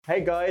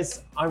Hey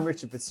guys, I'm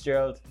Richard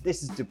Fitzgerald.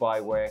 This is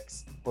Dubai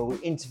Works, where we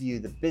interview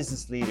the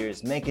business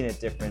leaders making a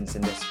difference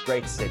in this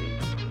great city.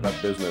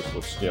 That business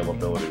with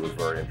scalability was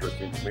very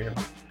interesting to me.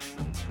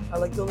 I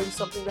like building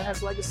something that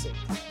has legacy.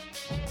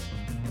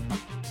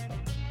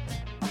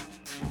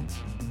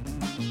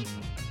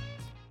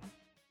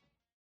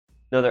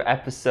 Another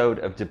episode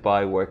of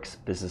Dubai Works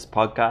Business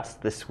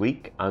Podcast. This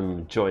week,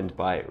 I'm joined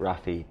by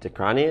Rafi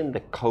Dekranian, the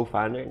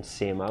co-founder and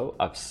CMO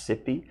of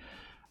Sippy.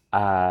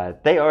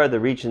 They are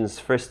the region's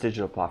first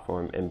digital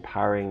platform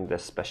empowering the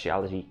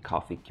specialty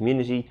coffee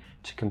community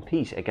to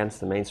compete against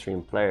the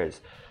mainstream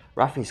players.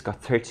 Rafi's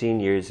got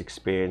 13 years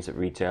experience at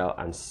retail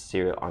and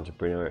serial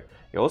entrepreneur.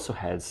 He also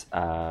heads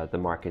the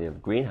marketing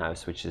of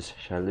Greenhouse, which is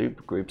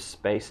Chalhoub Group's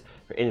space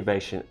for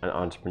innovation and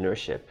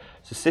entrepreneurship.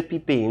 So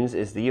Sippy Beans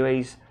is the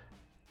UAE's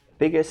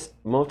biggest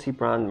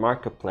multi-brand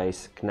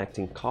marketplace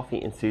connecting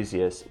coffee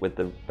enthusiasts with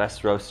the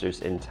best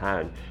roasters in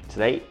town.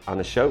 Today on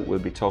the show, we'll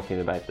be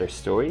talking about their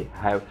story,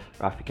 how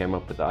Rafi came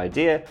up with the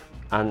idea,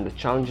 and the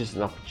challenges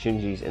and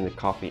opportunities in the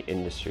coffee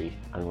industry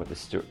and what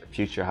the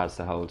future has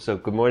to hold. So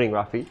good morning,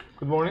 Rafi.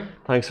 Good morning.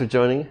 Thanks for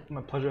joining.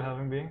 My pleasure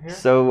having being here.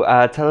 So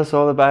tell us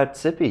all about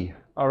Sippy.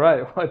 All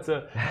right. Well, it's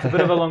a bit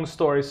of a long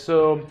story.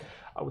 So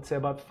I would say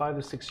about 5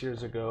 to 6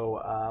 years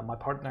ago, my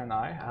partner and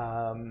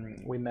I,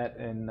 we met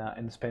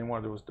in Spain where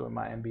I was doing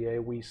my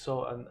MBA. We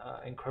saw an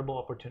incredible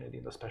opportunity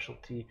in the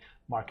specialty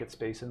market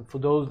space. And for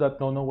those that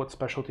don't know what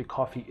specialty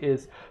coffee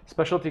is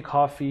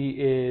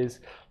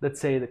let's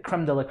say the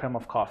creme de la creme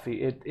of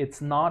coffee. It's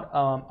not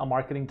a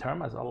marketing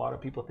term, as a lot of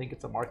people think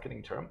it's a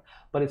marketing term,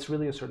 but it's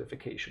really a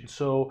certification.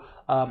 So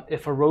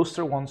if a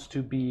roaster wants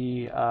to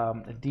be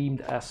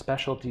deemed as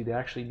specialty, they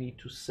actually need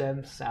to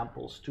send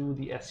samples to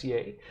the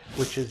SCA,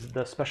 which is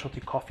the Specialty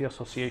Coffee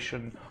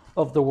Association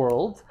of the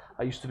world.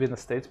 I used to be in the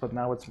States, but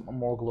now it's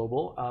more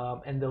global.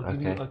 And they'll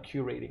give you a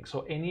Q rating.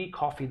 So any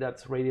coffee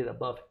that's rated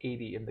above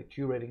 80 in the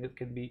Q rating, it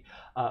can be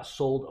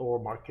sold or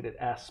marketed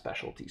as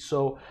specialty.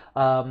 So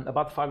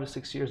about 5 to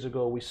 6 years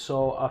ago, we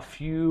saw a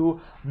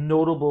few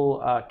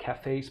notable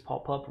cafes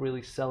pop up,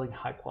 really selling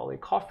high quality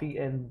coffee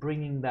and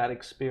bringing that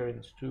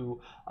experience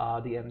to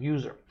the end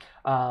user.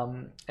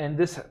 And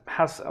this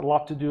has a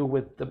lot to do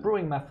with the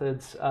brewing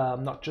methods,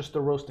 not just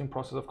the roasting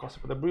process of coffee,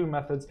 but the brewing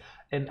methods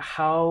and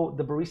how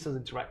the baristas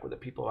interact with the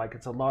people. Like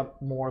it's a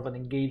lot more of an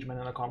engagement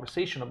and a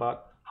conversation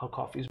about how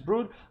coffee is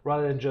brewed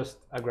rather than just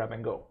a grab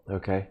and go.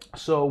 Okay.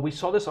 So we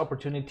saw this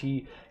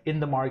opportunity in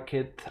the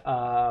market,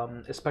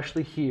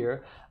 especially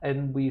here,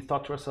 and we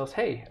thought to ourselves,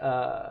 hey,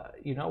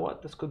 you know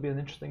what? This could be an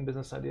interesting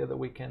business idea that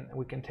we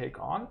can take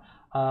on.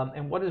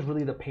 And what is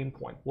really the pain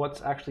point?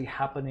 What's actually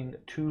happening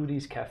to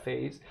these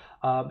cafes?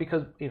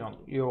 Because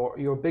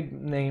your big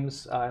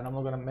names, and I'm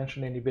not going to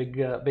mention any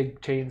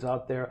big chains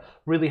out there,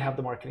 really have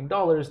the marketing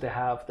dollars. They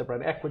have the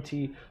brand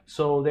equity,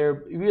 so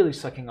they're really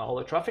sucking all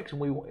the traffic. And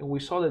we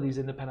saw that these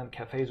independent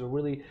cafes are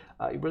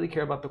really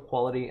care about the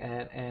quality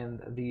and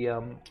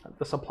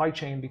the supply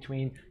chain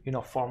between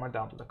farmer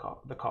down to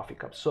the coffee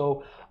cup.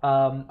 So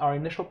our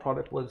initial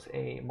product was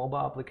a mobile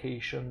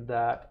application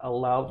that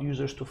allowed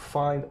users to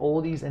find all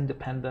these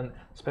independent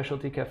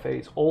specialty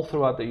cafes all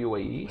throughout the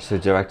UAE. So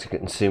direct to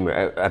consumer,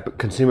 a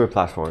consumer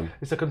platform.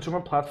 It's a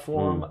consumer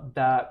platform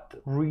that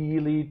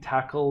really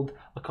tackled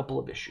a couple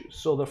of issues.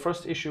 So the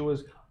first issue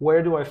is,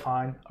 where do I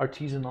find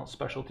artisanal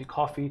specialty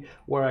coffee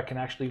where I can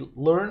actually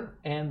learn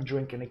and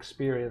drink and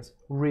experience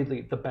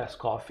really the best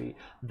coffee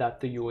that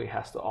the UAE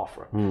has to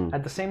offer?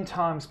 At the same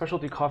time,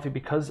 specialty coffee,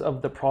 because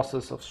of the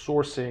process of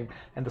sourcing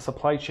and the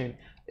supply chain,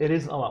 it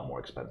is a lot more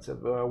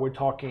expensive. We're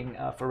talking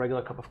for a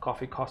regular cup of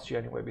coffee costs you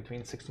anywhere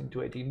between 16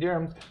 to 18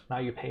 dirhams. Now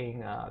you're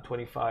paying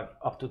 25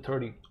 up to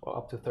 30 or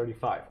up to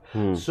 35.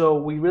 So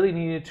we really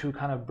needed to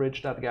kind of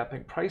bridge that gap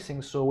in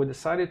pricing. So we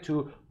decided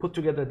to put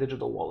together a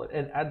digital wallet.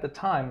 And at the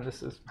time,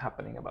 this is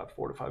happening about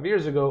 4 to 5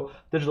 years ago,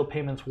 digital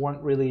payments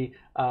weren't really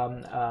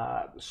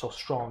so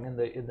strong in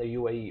the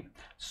UAE.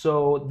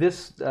 So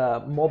this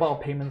mobile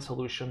payment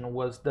solution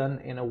was done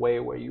in a way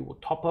where you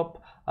would top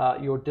up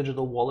your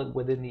digital wallet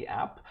within the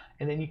app,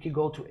 and then you could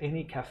go to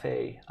any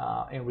cafe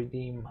and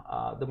redeem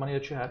the money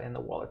that you had in the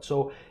wallet.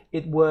 So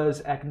it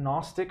was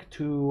agnostic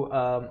to,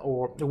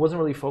 or it wasn't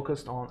really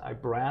focused on a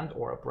brand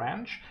or a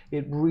branch.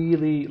 It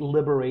really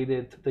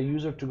liberated the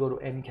user to go to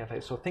any cafe.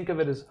 So think of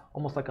it as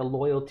almost like a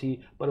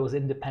loyalty, but it was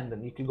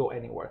independent. You could go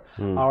anywhere.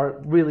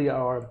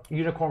 Our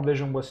unicorn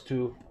vision was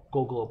to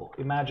go global.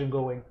 Imagine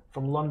going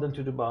from London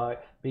to Dubai,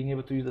 being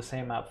able to use the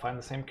same app, find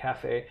the same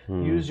cafe,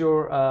 use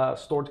your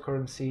stored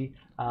currency,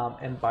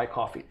 and buy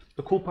coffee.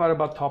 The cool part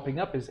about topping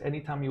up is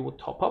anytime you would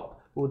top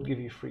up, it would give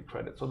you free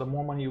credit. So the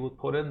more money you would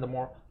put in, the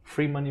more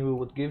free money we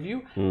would give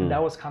you. And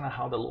that was kind of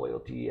how the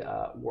loyalty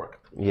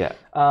worked. Yeah.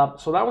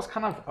 So that was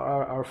kind of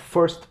our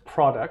first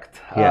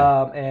product.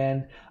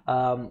 And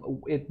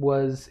it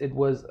was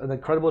an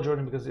incredible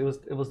journey because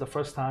it was the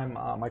first time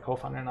my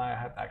co-founder and I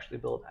had actually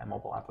built a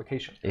mobile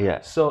application.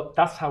 Yeah. So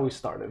that's how we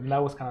started. And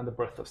that was kind of the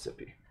birth of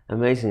Sippy.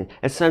 Amazing.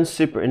 It sounds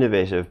super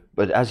innovative,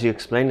 but as you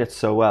explained it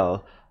so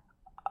well,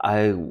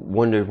 I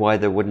wondered why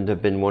there wouldn't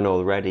have been one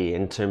already,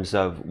 in terms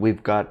of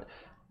we've got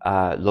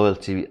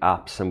loyalty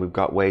apps and we've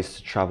got ways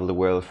to travel the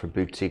world for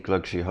boutique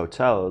luxury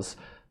hotels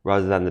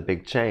rather than the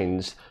big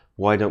chains,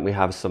 why don't we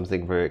have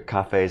something for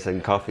cafes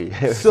and coffee?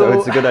 So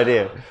it's a good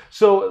idea.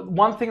 So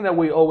one thing that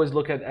we always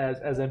look at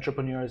as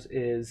entrepreneurs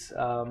is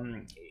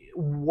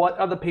what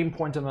are the pain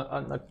points in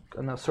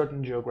a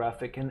certain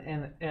geographic,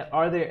 and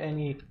are there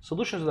any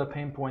solutions to that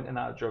pain point in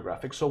that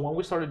geographic? So when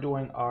we started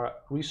doing our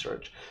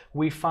research,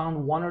 we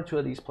found one or two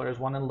of these players,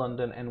 one in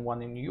London and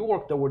one in New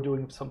York, that were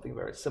doing something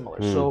very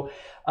similar. So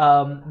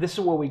this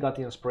is where we got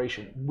the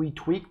inspiration. We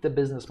tweaked the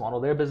business model.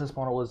 Their business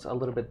model was a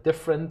little bit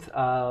different.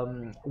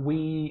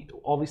 We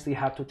obviously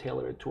had to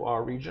tailor it to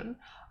our region,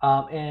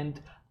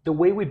 and the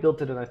way we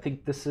built it, and I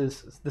think this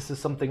is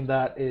something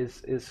that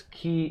is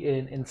key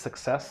in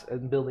success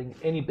in building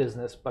any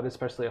business, but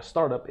especially a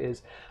startup,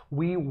 is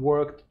we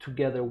worked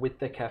together with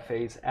the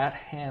cafes at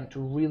hand to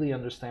really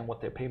understand what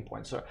their pain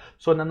points are.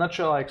 So in a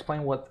nutshell, I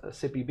explained what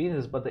Sippy Beans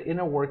is, but the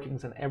inner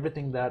workings and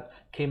everything that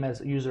came as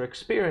user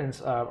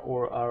experience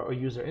or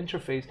user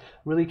interface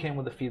really came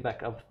with the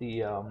feedback of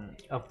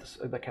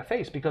the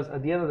cafes, because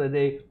at the end of the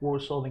day, we were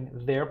solving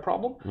their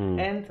problem,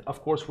 and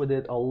of course we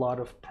did a lot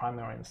of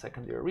primary and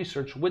secondary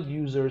research with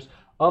users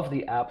of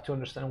the app to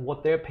understand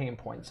what their pain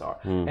points are.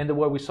 And the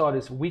way we saw it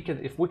is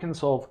if we can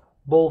solve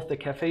both the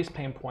cafe's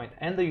pain point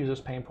and the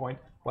user's pain point,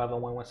 we'll have a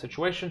win-win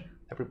situation.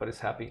 Everybody's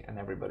happy and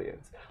everybody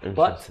is.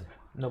 But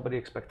nobody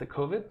expected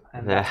COVID,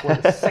 and that's where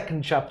the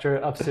second chapter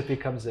of Sippy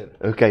comes in.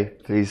 Okay,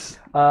 please.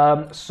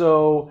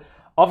 So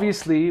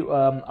obviously,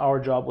 our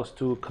job was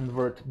to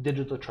convert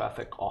digital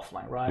traffic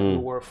offline, right? We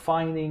were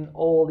finding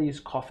all these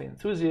coffee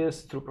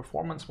enthusiasts through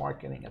performance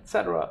marketing,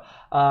 etc.,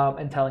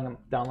 and telling them,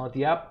 download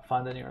the app,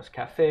 find the nearest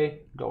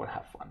cafe, go and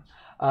have fun.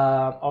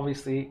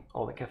 Obviously,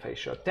 all the cafes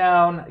shut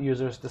down.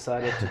 Users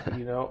decided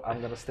to, I'm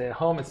going to stay at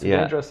home. It's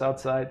dangerous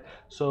outside.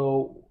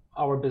 So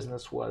our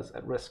business was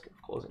at risk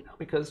of closing down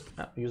because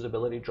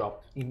usability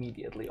dropped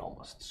immediately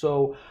almost.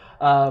 So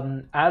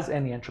as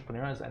any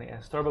entrepreneur, as any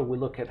startup, we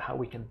look at how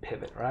we can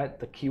pivot, right?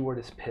 The keyword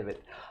is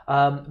pivot.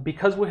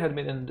 Because we had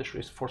been in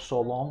industries for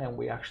so long and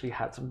we actually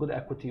had some good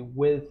equity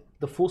with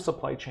the full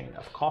supply chain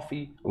of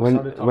coffee. When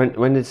did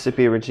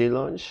Sippy originally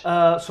launch?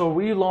 So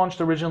we launched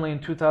originally in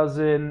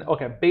 2000.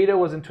 Okay, beta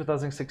was in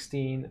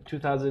 2016.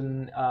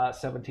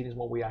 2017 is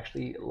when we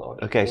actually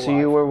launched. Okay, so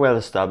you were well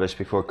established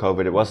before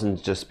COVID. It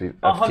wasn't just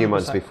a few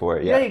months before.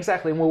 Yeah,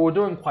 exactly. And we were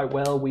doing quite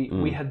well.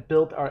 We had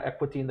built our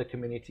equity in the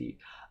community.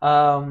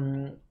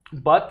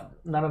 But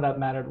none of that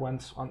mattered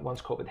once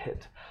COVID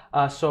hit.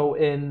 So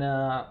in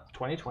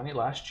 2020,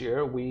 last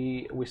year,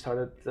 we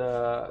started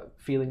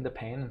feeling the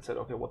pain and said,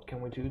 okay, what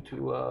can we do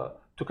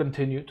to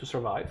continue to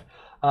survive?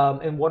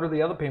 And what are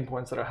the other pain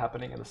points that are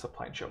happening in the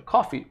supply chain of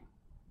coffee?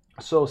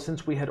 So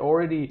since we had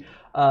already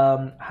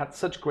had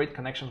such great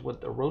connections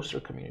with the roaster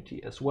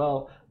community as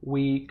well,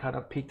 we kind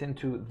of peeked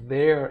into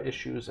their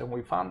issues, and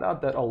we found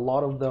out that a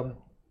lot of them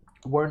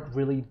weren't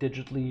really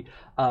digitally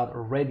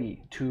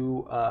ready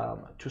to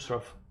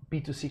serve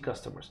B2C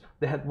customers.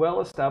 They had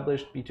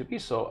well-established B2B,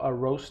 so a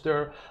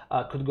roaster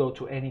could go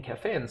to any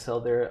cafe and sell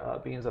their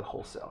beans at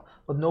wholesale.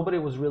 But nobody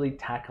was really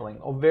tackling,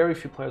 or very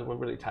few players were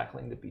really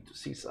tackling the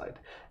B2C side.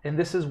 And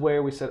this is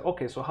where we said,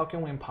 okay, so how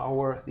can we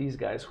empower these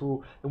guys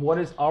and what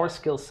is our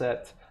skill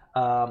set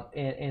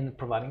in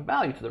providing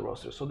value to the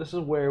roasters? So this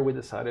is where we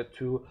decided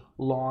to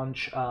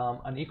launch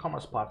an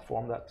e-commerce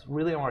platform that's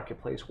really a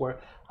marketplace where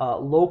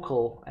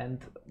local,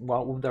 and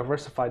well, we've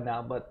diversified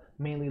now, but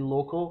mainly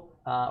local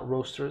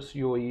roasters,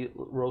 UAE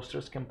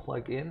roasters, can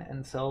plug in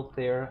and sell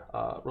their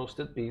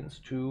roasted beans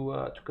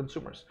to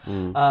consumers.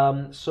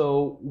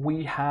 So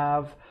we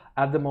have,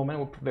 at the moment,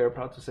 we're very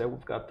proud to say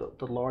we've got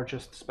the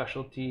largest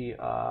specialty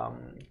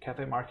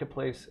cafe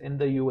marketplace in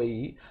the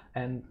UAE,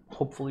 and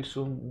hopefully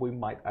soon we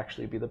might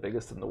actually be the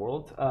biggest in the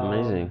world.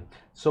 Amazing.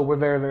 So we're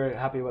very, very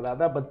happy about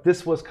that. But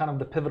this was kind of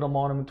the pivotal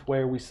moment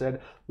where we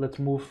said, let's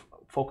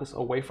focus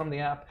away from the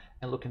app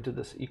and look into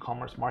this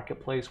e-commerce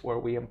marketplace where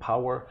we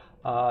empower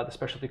the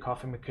specialty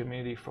coffee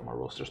community from a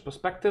roaster's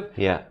perspective.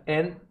 Yeah.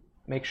 And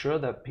make sure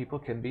that people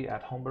can be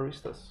at-home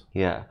baristas.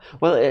 Yeah.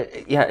 Well,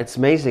 it's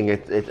amazing.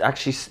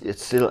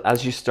 It's still,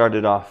 as you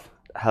started off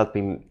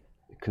helping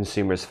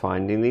consumers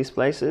finding these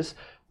places,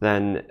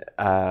 then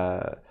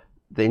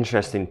the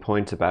interesting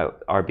point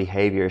about our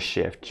behavior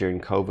shift during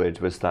COVID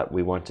was that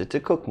we wanted to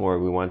cook more,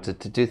 we wanted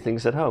to do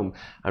things at home,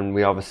 and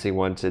we obviously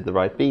wanted the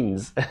right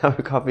beans,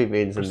 coffee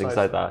beans and things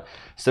like that.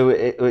 So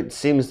it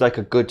seems like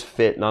a good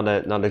fit, not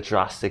a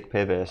drastic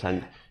pivot.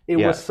 And it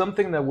was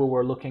something that we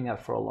were looking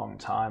at for a long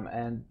time,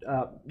 and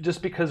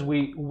just because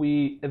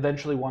we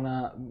eventually want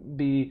to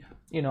be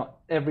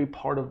every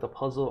part of the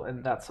puzzle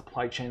in that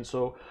supply chain.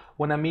 So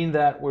when I mean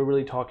that, we're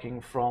really talking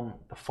from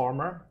the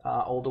farmer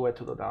all the way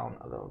to the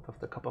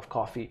cup of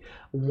coffee.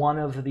 One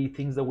of the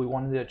things that we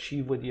wanted to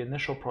achieve with the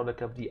initial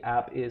product of the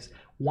app is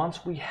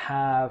once we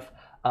have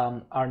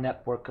our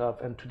network of,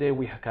 and today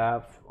we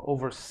have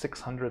over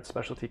 600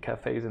 specialty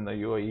cafes in the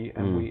UAE,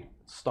 and we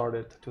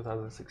started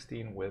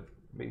 2016 with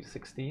maybe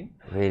 16.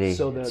 Really?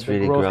 So the It's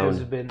really growth grown.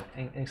 has been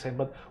insane.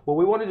 But what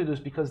we wanted to do is,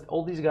 because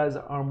all these guys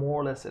are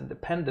more or less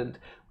independent,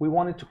 we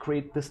wanted to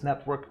create this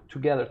network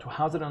together to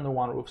house it under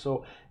one roof.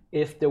 So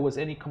if there was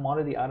any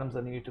commodity items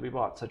that needed to be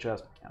bought, such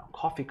as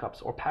coffee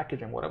cups or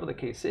packaging, whatever the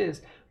case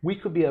is, we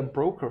could be a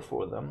broker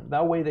for them.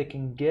 That way they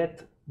can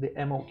get the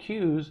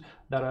MOQs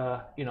that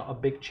a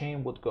big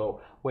chain would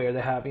go, where they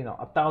have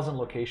 1,000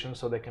 locations,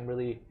 so they can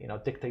really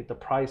dictate the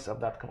price of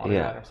that commodity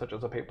item, such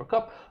as a paper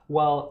cup,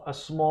 while a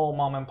small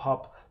mom and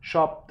pop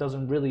shop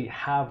doesn't really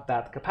have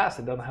that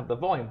capacity, doesn't have the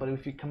volume. But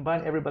if you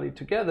combine everybody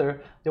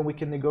together, then we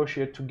can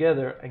negotiate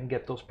together and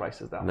get those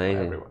prices down for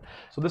everyone.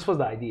 So this was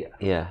the idea.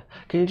 Yeah.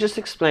 Can you just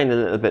explain a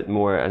little bit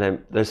more?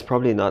 And there's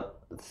probably not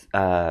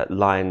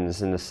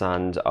lines in the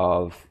sand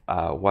of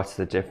what's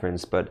the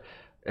difference, but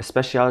a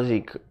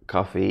specialty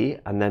coffee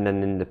and then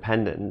an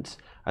independent,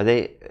 are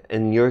they,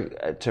 in your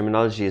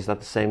terminology, is that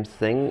the same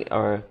thing,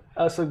 or?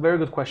 It's a very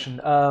good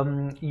question.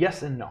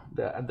 Yes and no.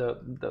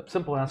 The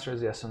simple answer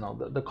is yes and no.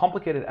 The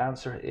complicated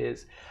answer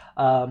is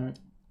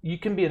you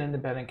can be an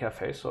independent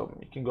cafe, so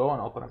you can go and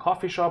open a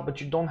coffee shop,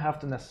 but you don't have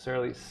to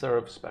necessarily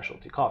serve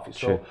specialty coffee.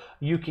 So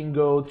you can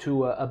go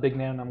to a big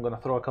name, and I'm going to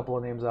throw a couple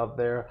of names out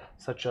there,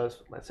 such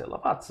as, let's say,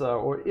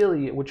 Lavazza or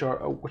Illy,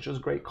 which is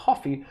great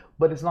coffee,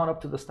 but it's not up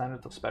to the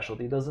standards of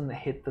specialty. It doesn't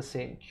hit the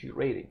same Q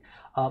rating.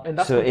 And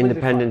that's so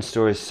independent fine.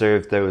 Stores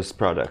serve those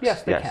products?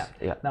 Yes, they can.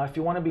 Yeah. Now, if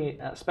you want to be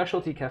a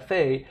specialty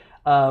cafe,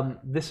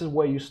 this is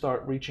where you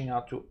start reaching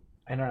out to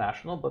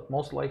international, but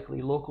most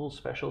likely local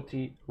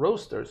specialty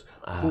roasters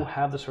who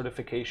have the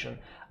certification.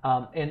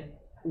 And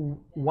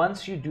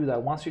once you do that,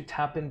 once you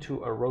tap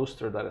into a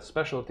roaster that is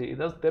specialty,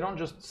 they don't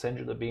just send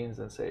you the beans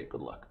and say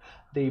good luck.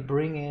 They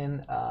bring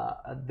in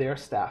their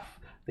staff.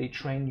 They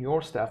train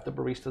your staff, the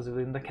baristas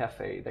within the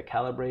cafe. They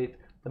calibrate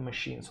the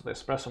machines, so the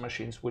espresso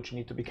machines, which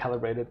need to be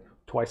calibrated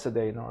twice a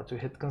day in order to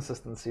hit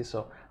consistency.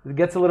 So it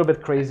gets a little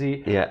bit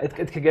crazy. Yeah.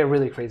 It can get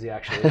really crazy,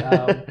 actually.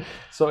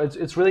 So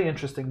it's really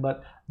interesting,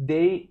 but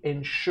they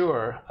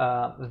ensure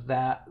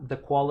that the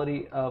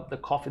quality of the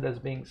coffee that's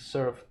being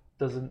served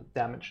doesn't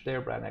damage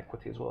their brand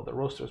equity as well, the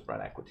roaster's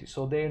brand equity.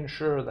 So they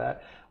ensure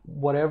that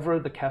whatever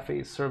the cafe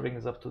is serving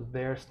is up to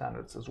their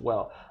standards as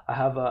well. I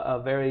have a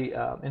very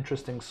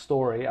interesting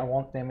story. I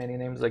won't name any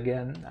names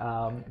again.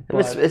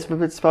 But if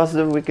it's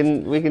possible, we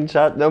can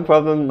chat. No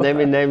problem.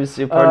 Naming names.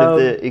 You're part of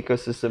the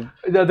ecosystem.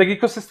 The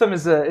ecosystem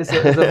is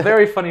a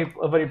very funny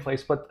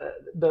place, but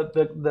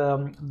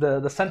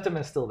the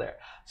sentiment is still there.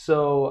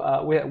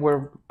 So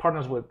we're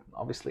partners with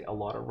obviously a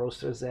lot of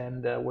roasters,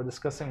 and we're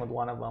discussing with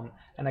one of them.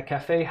 And a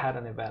cafe had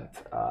an event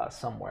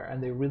somewhere,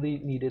 and they really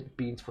needed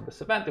beans for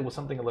this event. It was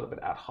something a little bit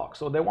ad hoc.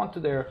 So they went to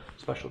their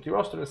specialty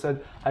roaster and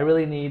said, I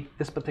really need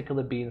this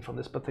particular bean from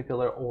this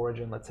particular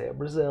origin, let's say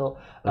Brazil,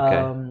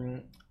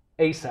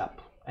 ASAP.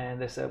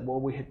 And they said, well,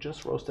 we had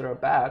just roasted our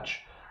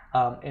batch.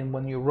 And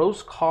when you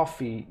roast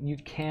coffee, you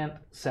can't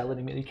sell it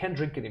immediately. You can't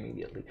drink it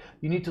immediately.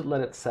 You need to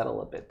let it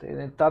settle a bit.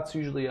 And that's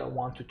usually a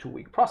 1 to 2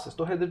 week process.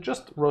 So they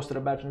just roasted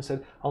a batch and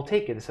said, I'll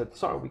take it. They said,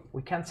 sorry,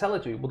 we can't sell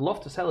it to you. Would love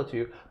to sell it to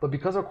you. But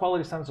because our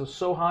quality standards are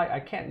so high, I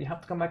can't. You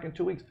have to come back in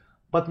 2 weeks.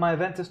 But my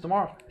event is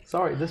tomorrow.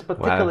 Sorry, this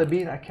particular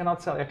bean I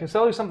cannot sell. I can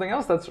sell you something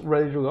else that's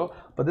ready to go,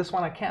 but this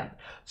one I can't.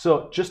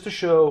 So just to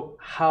show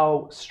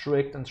how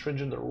strict and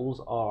stringent the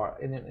rules are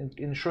in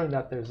ensuring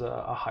that there's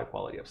a high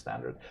quality of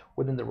standard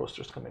within the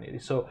roasters community.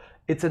 So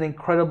it's an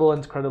incredible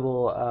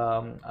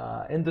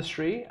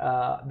industry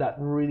that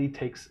really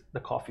takes the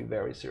coffee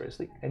very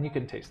seriously, and you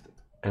can taste it.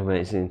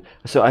 Amazing.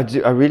 So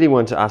I really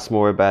want to ask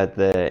more about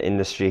the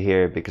industry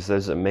here, because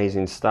there's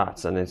amazing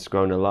stats and it's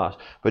grown a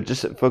lot. But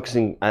just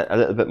focusing a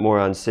little bit more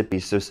on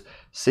Sippy. So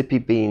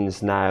Sippy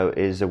Beans now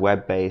is a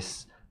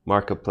web-based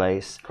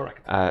marketplace.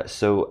 Correct.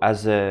 So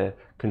as a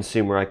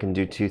consumer, I can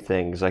do two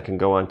things. I can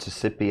go onto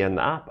Sippy and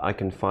the app. I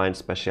can find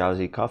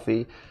specialty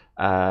coffee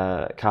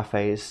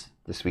cafes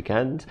this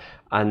weekend,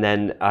 and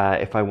then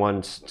if I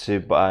want to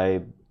buy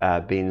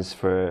beans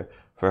for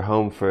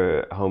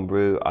home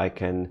brew, I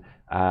can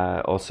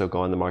also go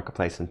on the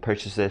marketplace and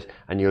purchase it,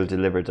 and you'll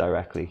deliver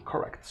directly.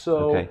 Correct.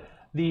 So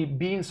the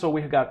beans, so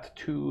we've got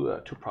two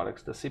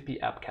products, the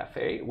Sippy App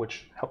Cafe,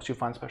 which helps you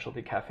find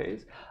specialty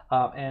cafes,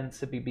 and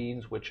Sippy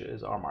Beans, which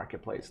is our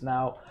marketplace.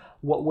 Now,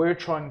 what we're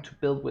trying to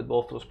build with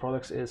both those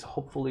products is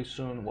hopefully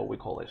soon what we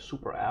call a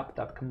super app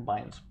that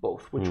combines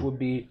both, which would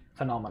be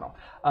phenomenal.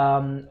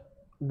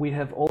 We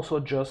have also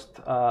just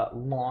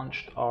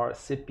launched our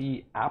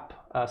Sippy app,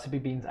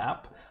 Sippy Beans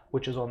app,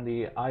 which is on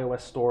the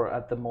iOS store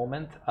at the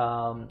moment,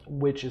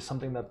 which is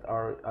something that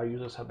our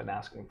users have been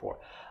asking for.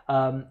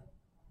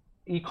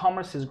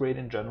 E-commerce is great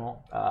in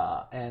general,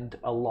 and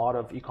a lot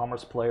of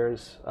e-commerce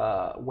players,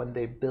 when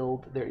they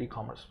build their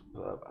e-commerce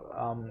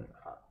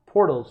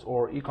portals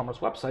or e-commerce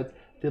websites,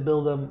 they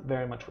build them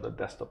very much with a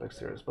desktop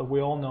experience. But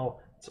we all know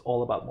it's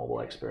all about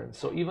mobile experience.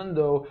 So even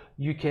though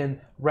you can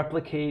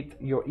replicate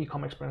your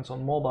e-commerce experience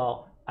on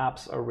mobile,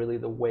 apps are really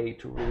the way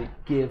to really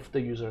give the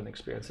user an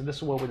experience. And this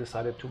is where we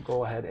decided to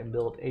go ahead and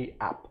build a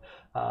app,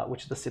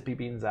 which is the Sippy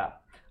Beans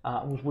app.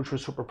 which we're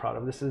super proud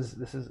of. This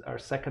is our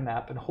second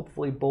app, and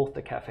hopefully both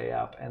the Cafe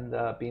app and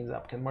the Beans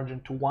app can merge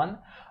into one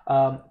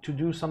to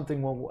do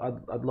something.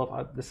 Well, I'd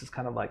love. This is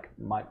kind of like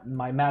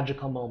my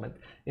magical moment.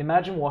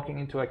 Imagine walking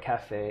into a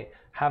cafe,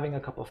 having a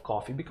cup of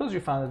coffee because you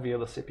found it via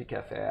the Sippy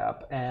Cafe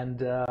app, and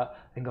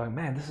going,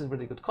 man, this is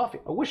really good coffee.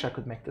 I wish I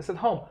could make this at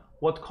home.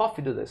 What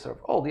coffee do they serve?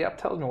 Oh, the app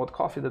tells me what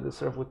coffee do they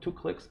serve. With 2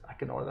 clicks, I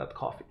can order that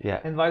coffee. Yeah.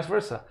 And vice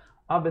versa.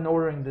 I've been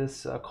ordering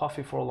this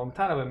coffee for a long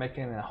time. I've been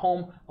making it at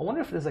home. I wonder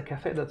if there's a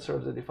cafe that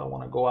serves it if I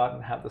want to go out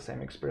and have the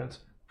same experience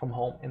from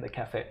home in the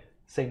cafe.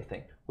 Same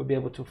thing. We'll be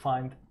able to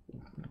find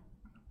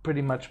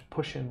pretty much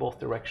push in both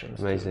directions.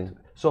 Amazing.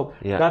 So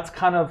that's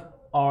kind of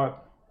our,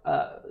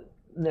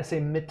 let's say,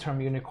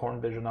 midterm unicorn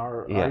vision.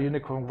 Our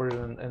unicorn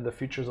version in the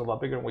future is a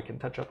lot bigger, and we can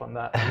touch up on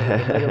that a little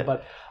bit later.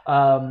 But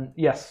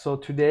yes, so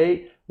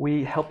today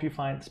we help you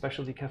find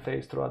specialty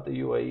cafes throughout the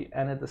UAE,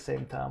 and at the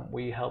same time,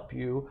 we help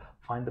you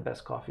find the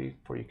best coffee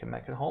for you can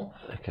make at home.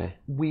 Okay.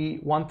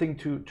 One thing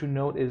to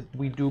note is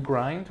we do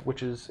grind,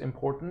 which is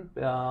important.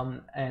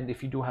 And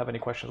if you do have any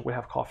questions, we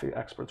have coffee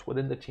experts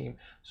within the team.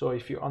 So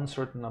if you're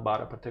uncertain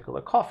about a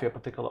particular coffee, a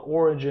particular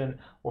origin,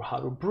 or how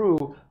to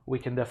brew, we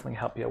can definitely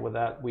help you with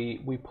that.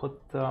 We put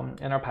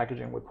in our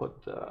packaging, we put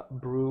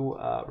brew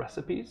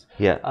recipes.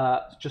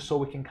 Just so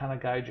we can kind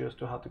of guide you as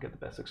to how to get the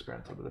best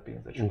experience out of the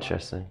beans that you want.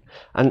 Interesting.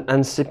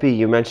 And Sippy,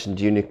 you mentioned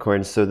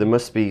unicorns, so there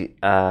must be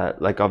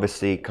like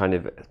obviously kind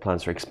of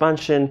plans for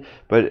expansion,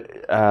 but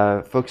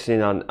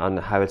focusing on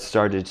how it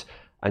started,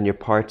 and you're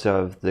part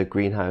of the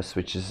greenhouse,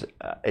 which is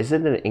it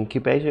an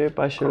incubator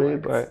by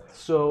Shahoob?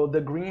 So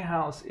the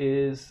greenhouse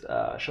is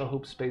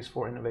Shahoob's space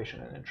for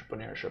innovation and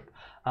entrepreneurship,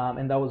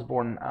 and that was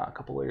born a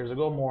couple of years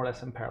ago, more or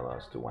less in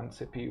parallel to when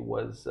Sippy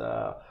was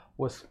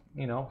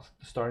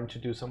starting to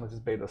do some of his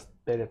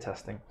beta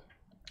testing.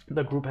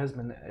 The group has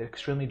been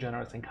extremely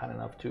generous and kind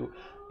enough to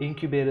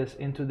incubate us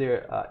into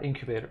their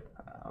incubator.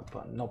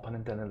 No pun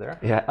intended there.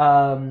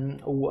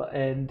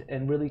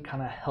 And really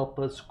kind of help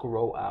us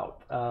grow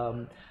out.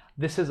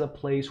 This is a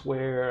place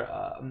where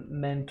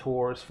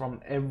mentors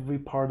from every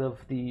part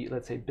of the,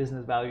 let's say,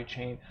 business value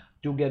chain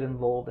do get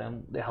involved,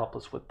 and they help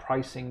us with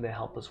pricing, they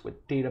help us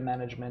with data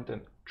management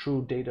and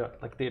true data,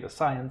 like data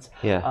science.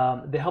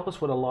 They help us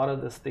with a lot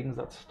of these things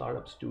that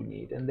startups do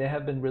need, and they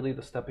have been really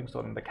the stepping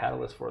stone and the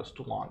catalyst for us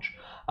to launch.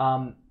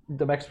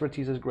 The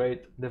expertise is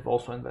great. They've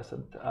also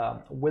invested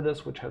with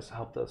us, which has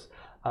helped us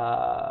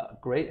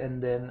great.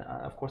 And then,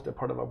 of course, they're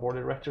part of our board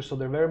of directors, so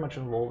they're very much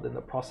involved in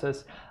the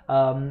process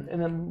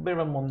in a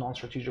very more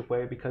non-strategic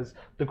way, because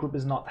the group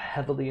is not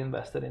heavily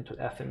invested into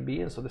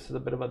F&B, and so this is a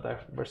bit of a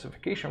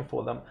diversification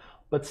for them.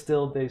 But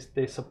still,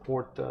 they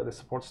support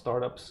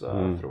startups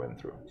through and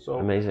through. So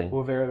amazing.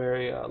 We're very,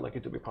 very lucky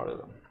to be part of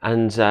them.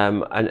 And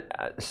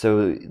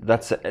so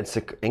it's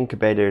an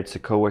incubator. It's a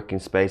co-working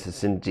space.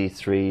 It's in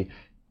D3.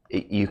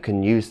 You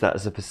can use that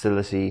as a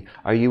facility.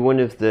 Are you one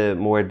of the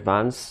more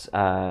advanced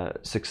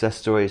success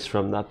stories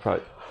from that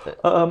project?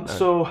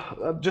 So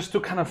just to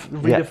kind of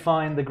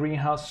redefine the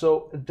greenhouse.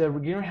 So the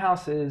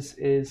greenhouse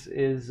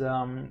is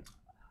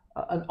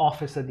an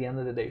office at the end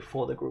of the day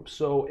for the group.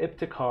 So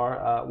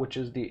Iptikar, which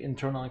is the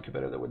internal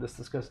incubator that we just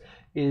discussed,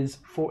 is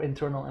for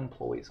internal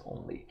employees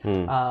only.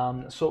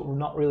 So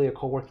not really a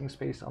co-working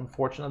space,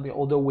 unfortunately,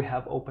 although we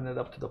have opened it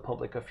up to the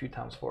public a few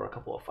times for a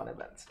couple of fun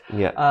events.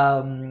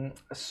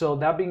 So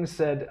that being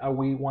said, are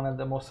we one of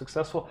the most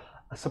successful?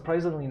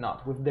 Surprisingly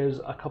not. There's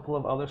a couple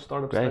of other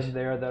startups in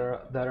there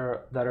that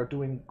are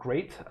doing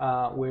great.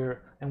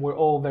 We're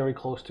all very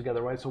close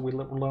together, right? So we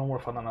learn more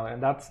from one another,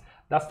 and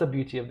that's the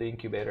beauty of the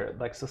incubator.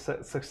 Like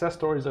success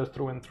stories are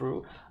through and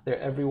through. They're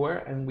everywhere,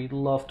 and we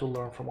love to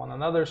learn from one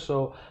another.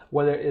 So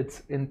whether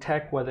it's in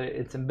tech, whether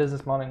it's in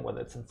business modeling, whether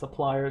it's in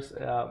suppliers,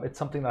 it's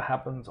something that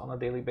happens on a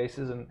daily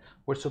basis, and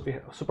we're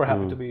super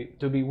happy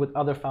to be with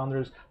other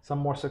founders. Some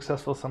more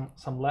successful,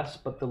 some less,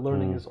 but the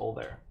learning is all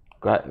there.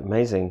 Great,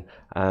 amazing.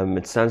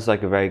 It sounds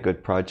like a very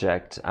good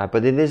project,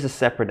 but it is a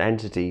separate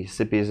entity.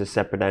 Sippy is a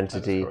separate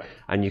entity,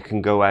 and you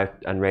can go out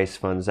and raise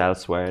funds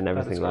elsewhere and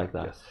everything like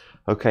that. Yes.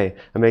 Okay,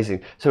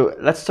 amazing. So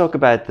let's talk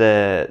about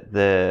the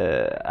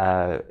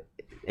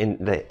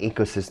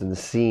ecosystem, the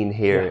scene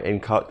here in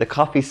the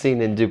coffee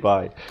scene in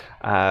Dubai.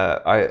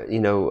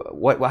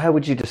 How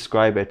would you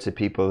describe it to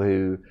people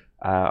who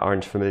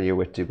aren't familiar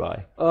with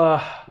Dubai?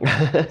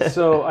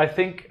 So I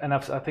think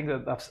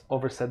that I've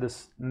oversaid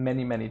this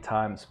many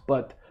times,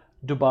 but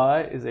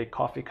Dubai is a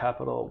coffee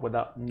capital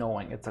without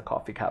knowing it's a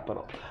coffee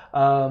capital.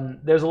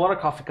 There's a lot of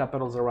coffee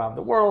capitals around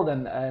the world,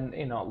 and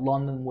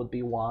London would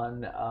be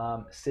one,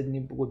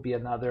 Sydney would be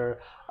another,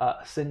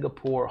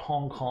 Singapore,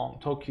 Hong Kong,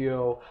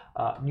 Tokyo,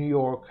 New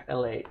York,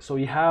 LA. So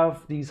you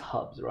have these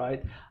hubs,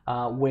 right,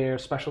 where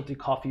specialty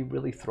coffee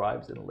really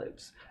thrives and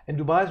lives, and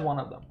Dubai is one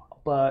of them.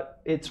 But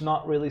it's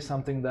not really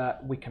something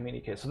that we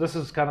communicate. So this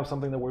is kind of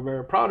something that we're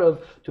very proud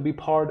of, to be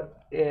part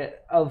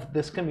of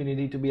this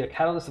community, to be a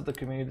catalyst of the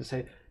community, to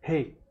say,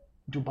 hey,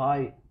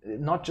 Dubai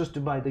not just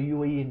Dubai, the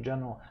UAE in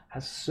general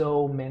has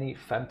so many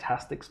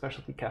fantastic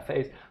specialty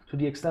cafes to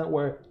the extent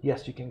where,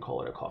 yes, you can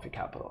call it a coffee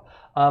capital.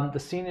 The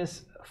scene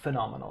is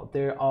phenomenal.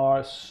 There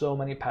are so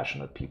many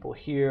passionate people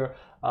here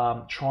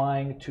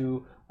trying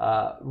to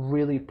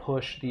really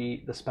push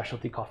the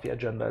specialty coffee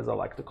agenda, as I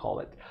like to call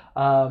it.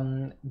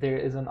 There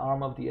is an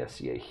arm of the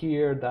SCA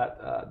here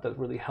that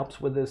really helps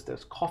with this.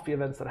 There's coffee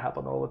events that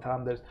happen all the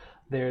time.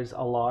 There's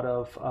a lot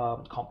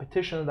of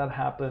competition that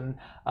happen.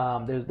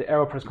 There's the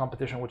AeroPress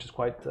competition, which is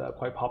quite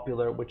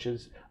popular, which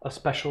is a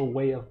special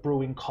way of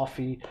brewing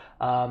coffee.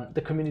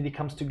 The community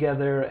comes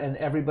together and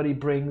everybody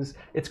brings,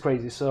 it's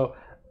crazy. So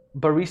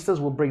baristas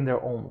will bring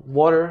their own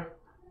water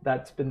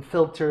that's been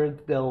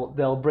filtered.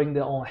 They'll bring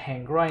their own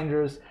hand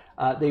grinders.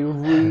 They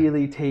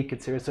really take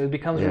it serious. So it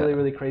becomes really,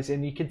 really crazy.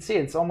 And you can see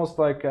it's almost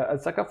like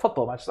it's like a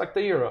football match, like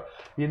the Euro.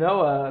 You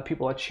know,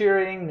 people are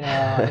cheering,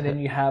 and then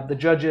you have the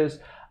judges.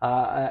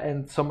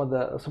 And some of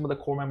the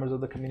core members of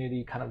the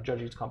community kind of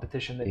judge each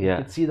competition, and you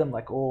could see them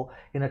like all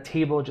in a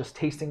table just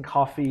tasting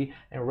coffee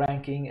and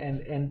ranking,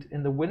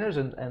 and the winners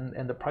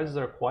and the prizes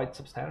are quite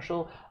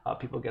substantial.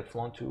 People get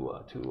flown to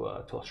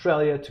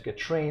Australia to get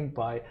trained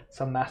by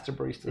some master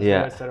baristas,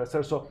 et cetera, et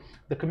cetera. So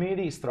the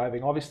community is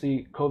thriving.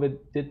 Obviously, COVID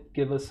did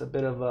give us a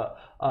bit of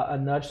a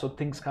nudge, so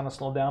things kind of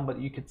slowed down, but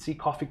you could see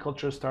coffee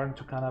culture starting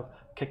to kind of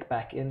kick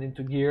back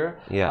into gear.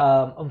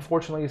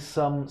 Unfortunately,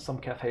 some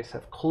cafes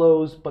have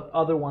closed, but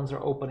other ones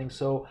are opening.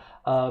 So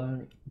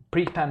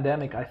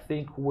pre-pandemic, I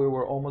think we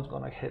were almost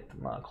going to hit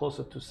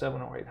closer to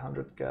 700 or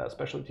 800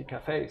 specialty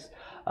cafes.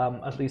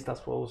 At least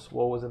that's what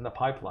was in the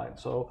pipeline.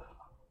 So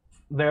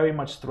very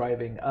much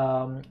thriving,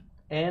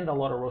 and a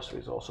lot of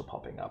roasteries also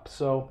popping up.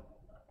 So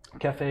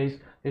cafes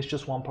is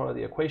just one part of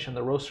the equation.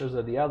 The roasters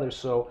are the other.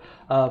 So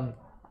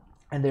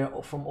and they're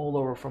from all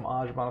over, from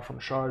Ajman, from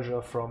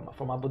Sharjah,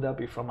 from Abu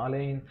Dhabi, from Al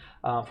Ain,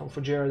 from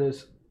Fujairah.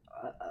 There's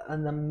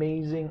an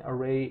amazing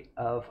array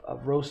of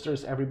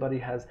roasters. Everybody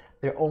has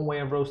their own way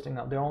of roasting,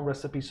 their own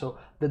recipe. So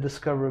the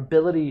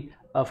discoverability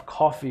of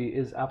coffee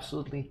is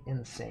absolutely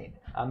insane.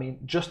 I mean,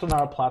 just on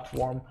our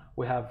platform,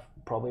 we have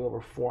probably over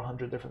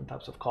 400 different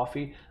types of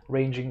coffee,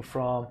 ranging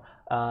from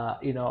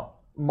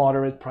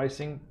moderate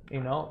pricing,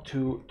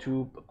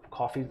 to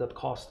coffees that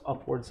cost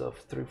upwards of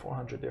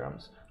 300-400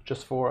 dirhams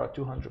just for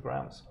 200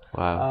 grams.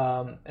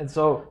 Wow. And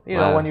so,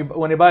 when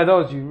you buy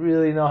those, you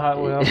really know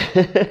how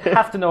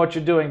have to know what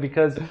you're doing,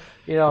 because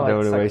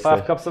it's like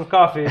 5 cups of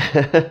coffee.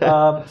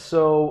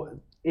 So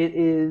it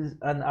is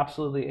an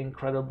absolutely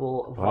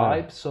incredible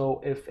vibe. Wow.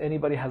 So if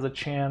anybody has a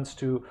chance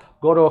to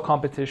go to a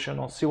competition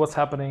or see what's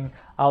happening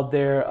out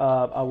there,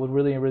 I would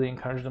really, really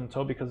encourage them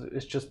to, because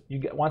it's just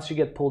once you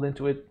get pulled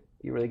into it,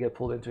 you really get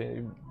pulled into it.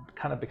 You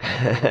kind of become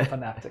a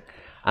fanatic.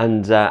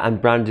 And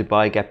Brand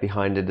Dubai get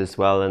behind it as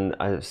well, and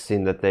I've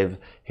seen that they've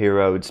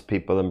heroed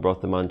people and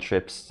brought them on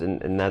trips in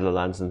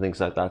Netherlands and things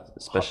like that.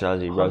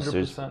 Specialty 100%.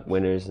 Roasters,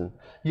 winners, and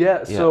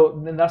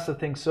So and that's the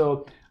thing.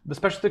 So the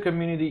specialty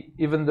community,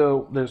 even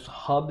though there's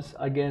hubs,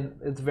 again,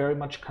 it's very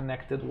much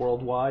connected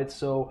worldwide.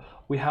 So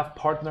we have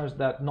partners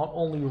that not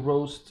only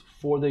roast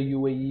for the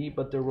UAE,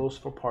 but they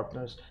roast for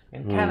partners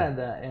in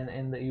Canada and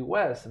in the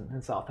US and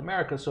in South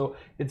America. So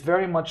it's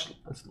very much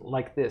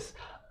like this.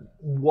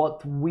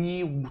 What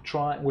we're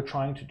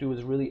trying to do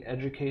is really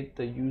educate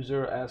the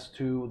user as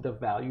to the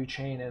value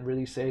chain, and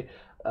really say,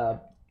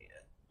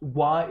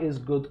 why is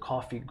good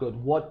coffee good?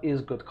 What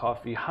is good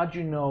coffee? How do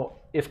you know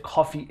if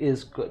coffee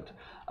is good?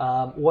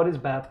 What is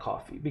bad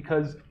coffee?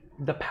 Because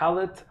the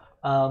palate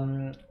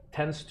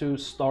tends to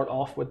start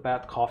off with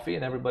bad coffee,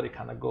 and everybody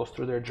kind of goes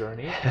through their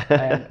journey.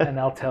 And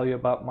I'll tell you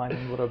about mine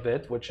in a little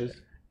bit, which is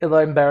a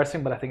little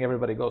embarrassing, but I think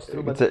everybody goes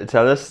through. But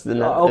tell us.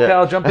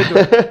 I'll jump into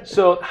it.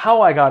 So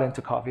how I got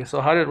into coffee. So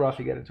how did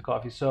Rafi get into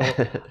coffee? So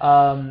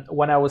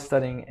when I was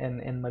studying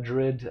in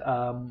Madrid,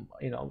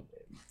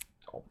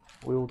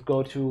 we would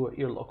go to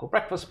your local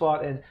breakfast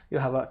spot, and you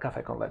have a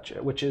café con leche,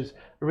 which is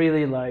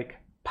really like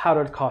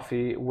powdered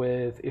coffee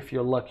with, if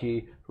you're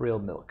lucky, real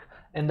milk.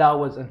 And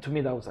to me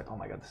that was like, oh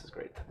my God, this is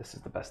great. This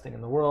is the best thing in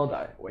the world.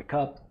 I wake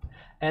up,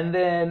 and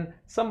then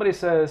somebody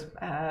says,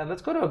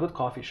 let's go to a good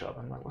coffee shop.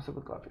 I'm like, what's a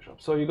good coffee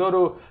shop? So you go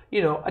to,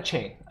 a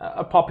chain,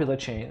 a popular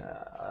chain,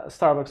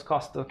 Starbucks,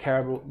 Costa,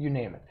 Caribou, you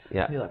name it.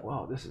 Yeah. And you're like,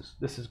 wow,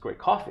 this is great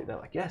coffee. They're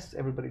like, yes,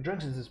 everybody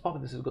drinks this is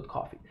popular. This is good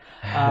coffee.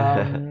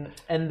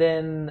 And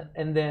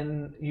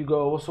then you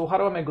go, so how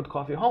do I make good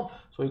coffee at home?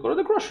 So you go to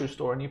the grocery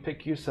store and you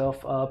pick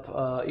yourself up,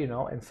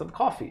 instant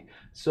coffee.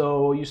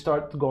 So you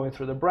start going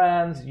through the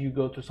brands. You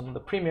go to some of the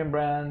premium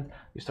brands.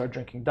 You start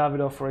drinking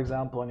Davidoff, for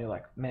example, and you're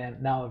like, man,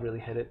 now I've really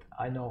hit it.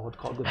 I know what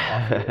good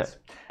coffee is.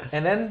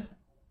 And then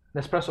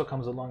Nespresso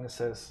comes along and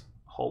says,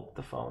 hold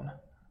the phone.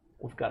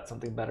 We've got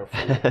something better for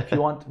you. If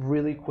you want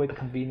really quick,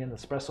 convenient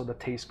espresso that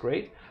tastes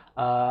great,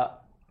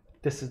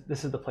 this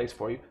is the place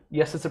for you.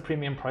 Yes, it's a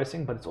premium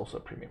pricing, but it's also a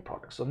premium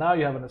product. So now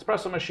you have an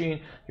espresso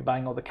machine. You're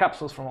buying all the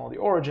capsules from all the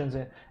origins,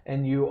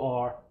 and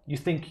you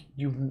think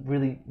you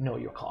really know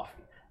your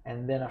coffee.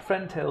 and then a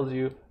friend tells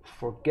you,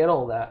 forget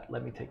all that,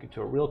 let me take you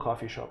to a real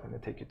coffee shop and then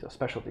take you to a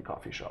specialty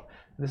coffee shop.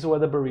 And this is where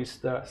the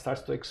barista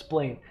starts to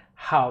explain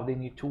how they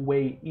need to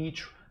weigh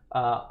each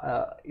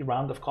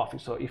round of coffee.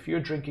 So if you're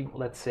drinking,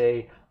 let's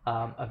say,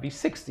 a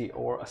V60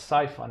 or a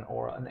Siphon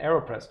or an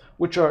AeroPress,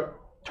 which are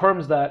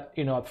terms that,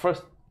 at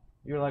first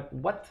you're like,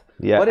 what?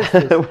 Yeah. What is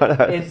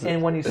this?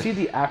 and when you see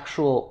the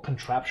actual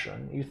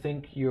contraption, you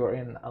think you're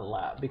in a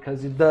lab,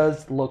 because it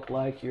does look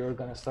like you're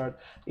going to start,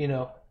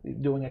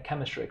 doing a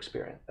chemistry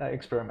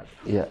experiment.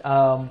 Yeah.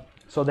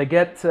 So they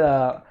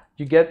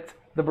you get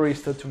the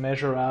barista to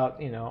measure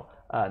out,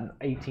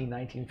 18,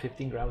 19,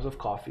 15 grams of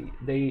coffee.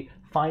 They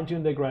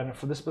fine-tune the grinder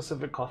for this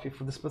specific coffee,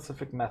 for this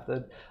specific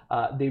method.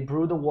 They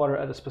brew the water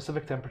at a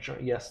specific temperature.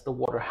 Yes, the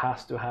water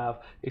has to have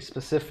a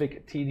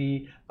specific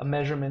TD, a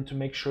measurement to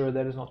make sure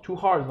that it's not too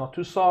hard, it's not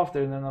too soft,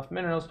 there's enough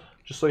minerals,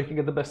 just so you can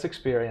get the best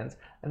experience.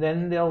 And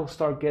then they'll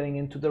start getting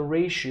into the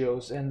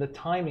ratios and the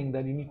timing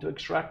that you need to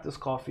extract this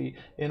coffee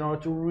in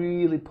order to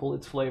really pull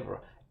its flavor.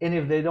 And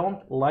if they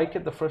don't like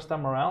it the first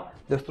time around,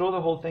 they'll throw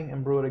the whole thing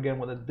and brew it again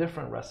with a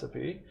different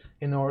recipe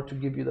in order to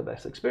give you the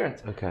best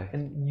experience. Okay.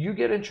 And you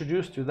get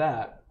introduced to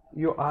that,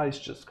 your eyes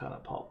just kind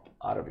of pop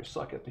out of your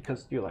socket,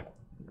 because you're like,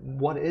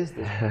 what is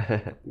this?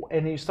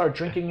 And you start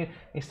drinking it,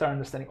 and you start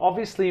understanding.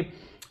 Obviously,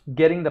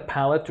 getting the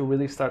palate to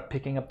really start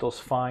picking up those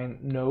fine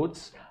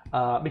notes,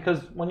 because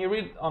when you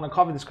read on a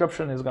coffee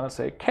description, it's going to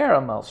say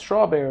caramel,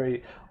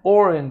 strawberry,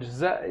 orange,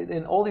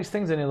 and all these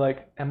things, and you're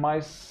like, am I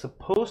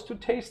supposed to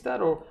taste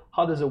that, or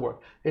how does it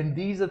work? And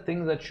these are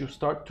things that you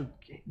start to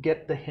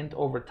get the hint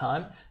over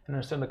time and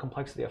understand the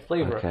complexity of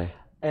flavor. Okay.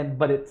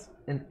 But it's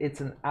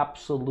an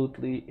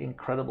absolutely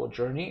incredible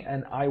journey,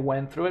 and I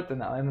went through it,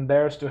 and I'm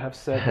embarrassed to have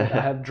said that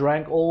I have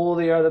drank all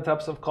the other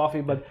types of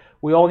coffee, but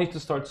we all need to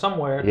start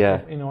somewhere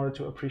in order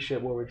to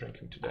appreciate what we're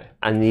drinking today.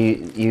 And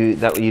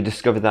you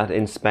discovered that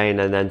in Spain,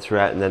 and then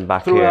throughout, and then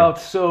back throughout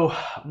here. So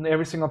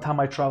every single time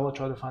I travel, I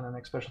try to find the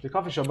next specialty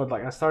coffee shop. But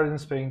I started in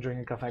Spain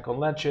drinking café con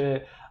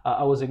leche.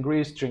 I was in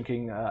Greece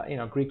drinking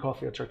Greek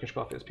coffee or Turkish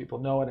coffee, as people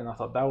know it, and I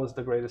thought that was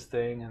the greatest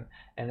thing.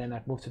 And then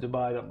I moved to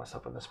Dubai, I got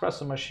myself an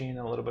espresso machine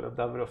and a little bit of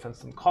Davidoff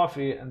instant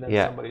coffee, and then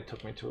somebody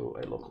took me to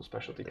a local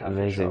specialty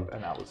coffee shop,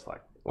 and I was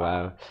like,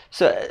 wow.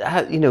 So,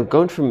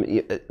 going from,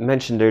 you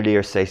mentioned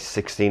earlier, say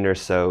 16 or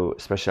so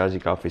specialty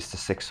coffees to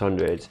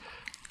 600,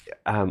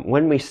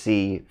 when we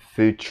see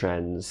food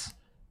trends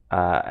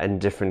in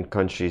different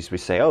countries, we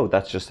say, oh,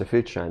 that's just a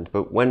food trend.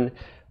 But when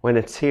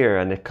it's here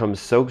and it comes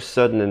so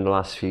sudden in the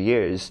last few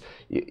years,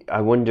 I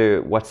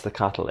wonder, what's the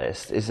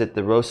catalyst? Is it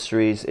the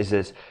roasteries? Is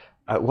it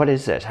what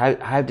is it?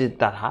 How did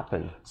that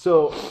happen?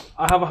 So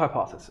I have a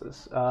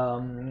hypothesis,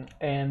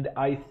 and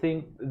I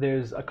think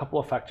there's a couple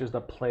of factors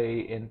that play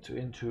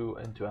into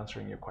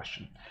answering your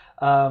question.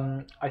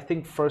 I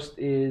think first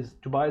is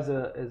Dubai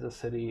is a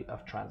city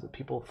of transit.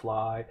 People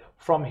fly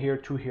from here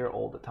to here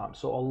all the time.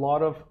 So a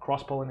lot of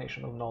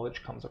cross-pollination of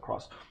knowledge comes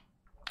across.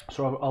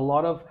 So a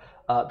lot of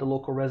the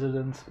local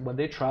residents, when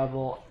they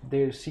travel,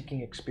 they're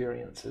seeking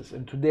experiences,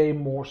 and today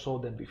more so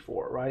than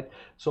before, right?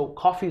 So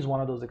coffee is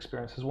one of those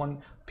experiences.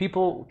 When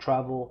people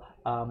travel,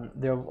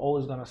 they're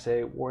always going to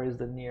say, where is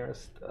the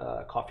nearest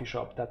coffee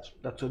shop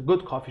that's a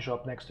good coffee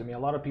shop next to me? A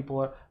lot of people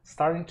are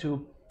starting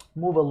to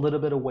move a little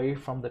bit away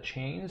from the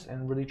chains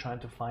and really trying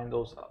to find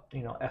those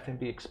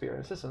F&B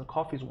experiences, and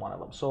coffee is one of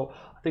them. So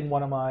I think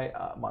one of my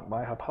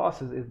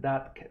hypotheses is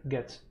that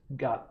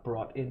got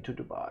brought into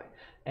Dubai.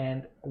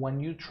 And when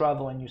you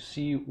travel and you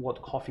see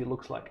what coffee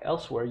looks like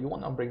elsewhere, you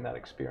want to bring that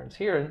experience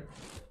here and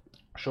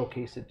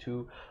showcase it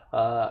to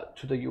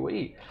the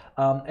UAE.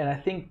 And I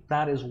think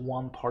that is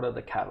one part of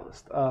the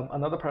catalyst.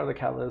 Another part of the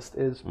catalyst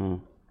is,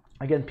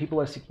 again,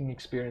 people are seeking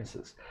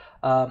experiences,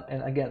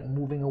 and again,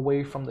 moving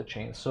away from the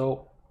chain.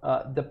 So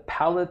the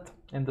palette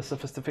and the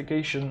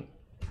sophistication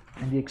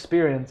and the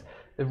experience,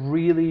 it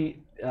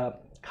really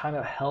kind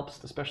of helps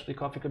the specialty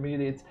coffee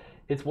community.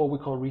 It's what we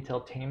call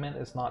retailtainment.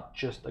 It's not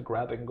just a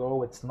grab and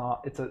go. It's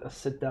a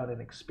sit down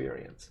and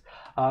experience.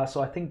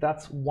 So I think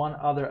that's one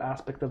other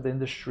aspect of the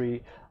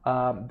industry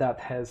that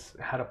has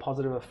had a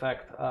positive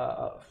effect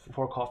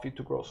for coffee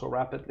to grow so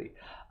rapidly.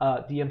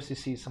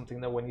 DMCC is something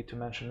that we need to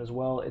mention as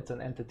well. It's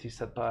an entity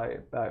set by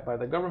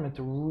the government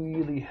to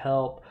really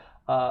help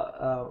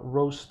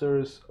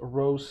roasters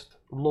roast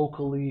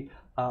locally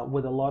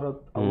with a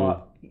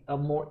lot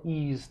more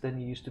ease than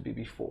it used to be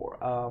before.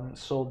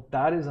 So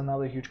that is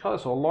another huge color.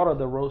 So a lot of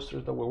the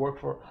roasters that we work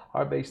for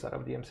are based out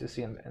of the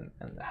MCC and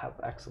have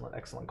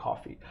excellent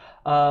coffee.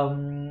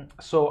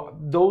 So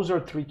those are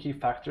three key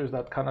factors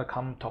that kind of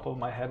come top of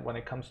my head when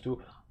it comes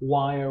to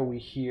why are we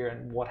here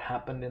and what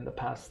happened in the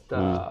past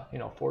 4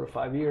 to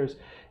 5 years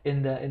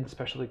in the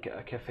specialty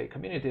cafe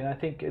community. And I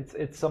think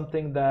it's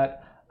something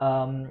that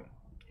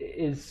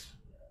is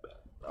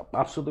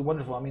absolutely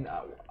wonderful. I mean,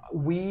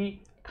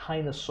 we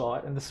kind of saw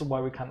it, and this is why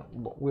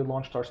we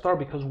launched our Star,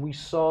 because we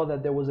saw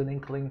that there was an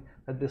inkling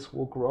that this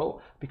will grow,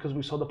 because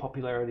we saw the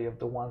popularity of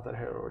the ones that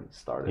had already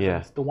started.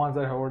 Yeah. The ones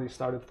that had already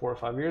started 4 or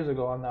 5 years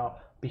ago are now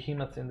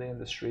behemoths in the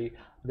industry.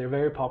 They're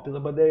very popular,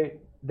 but they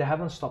they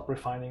haven't stopped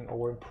refining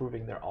or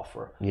improving their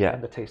offer Yeah.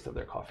 and the taste of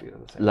their coffee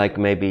at the same Like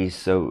maybe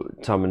so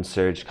Tom and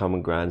Serge,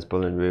 Common Grands,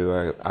 Bull and Roo,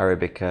 or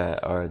Arabica,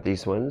 or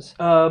these ones.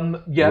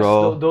 Yes,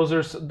 Raw. those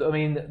are. I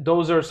mean,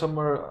 those are some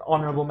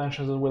honorable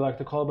mentions as we like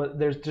to call. But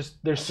there's just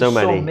So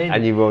many, so many,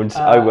 and you won't.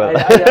 I will.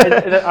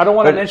 I don't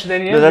want to But- mention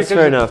any. No, that's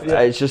because fair enough. yeah.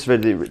 It's just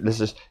really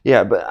this is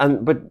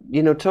but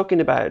you know,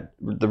 talking about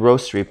the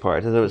roastery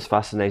part, I thought it was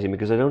fascinating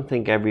because I don't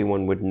think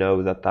everyone would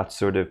know that that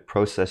sort of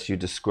process you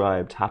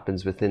described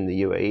happens within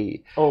the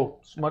UAE. Oh,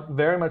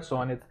 very much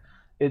so, and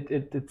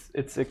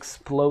it's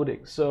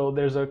exploding. So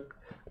there's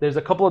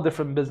a couple of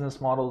different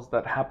business models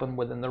that happen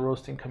within the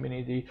roasting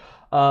community.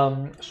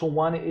 So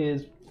one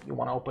is you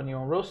want to open your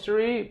own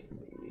roastery.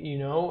 You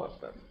know,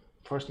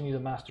 first you need a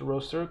master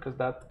roaster because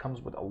that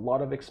comes with a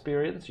lot of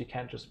experience. You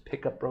can't just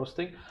pick up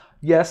roasting.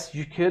 Yes,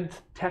 you could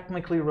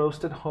technically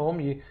roast at home.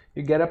 You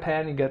get a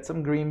pan, you get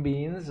some green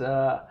beans,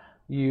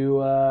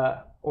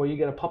 or you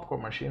get a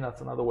popcorn machine.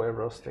 That's another way of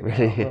roasting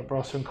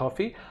roasting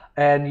coffee,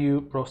 and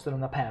you roast it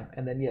in a pan.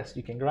 And then yes,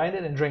 you can grind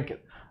it and drink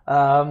it.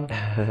 Or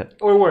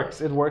it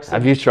works. It works.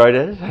 Have you tried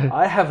it?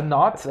 I have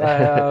not.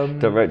 Don't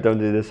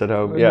do this at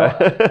home. no, Yeah.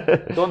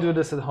 Don't do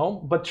this at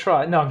home, but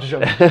try. No, I'm just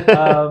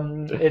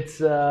joking.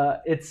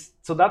 It's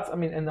so that's, I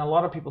mean, and a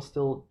lot of people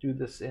still do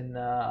this in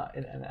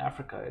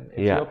Africa, in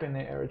Ethiopia, and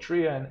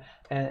Eritrea,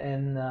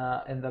 and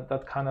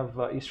that kind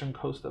of eastern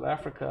coast of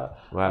Africa,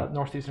 Wow.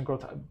 northeastern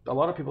coast. A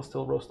lot of people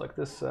still roast like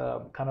this,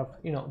 kind of,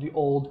 you know, the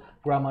old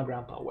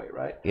grandpa way,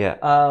 right? Yeah.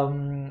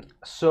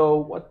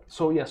 So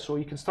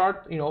you can start,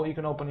 you know, you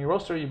can open your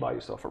roaster, you buy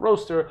yourself a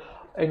roaster,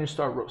 and you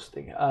start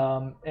roasting.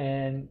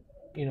 And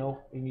you know,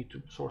 you need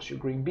to source your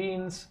green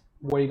beans.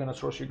 Where are you going to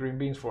source your green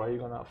beans for? Are you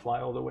going to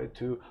fly all the way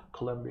to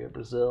Colombia,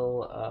 Brazil,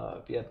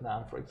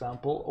 Vietnam, for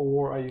example?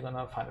 Or are you going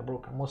to find a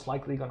broker? Most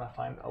likely going to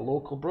find a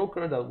local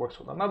broker that works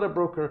with another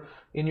broker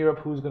in Europe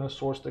who's going to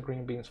source the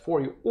green beans for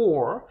you.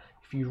 Or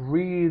if you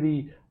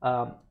really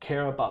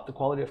care about the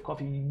quality of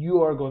coffee,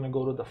 you are going to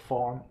go to the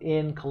farm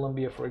in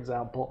Colombia, for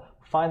example,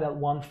 find that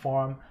one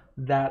farm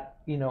that,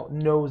 you know,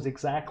 knows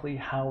exactly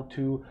how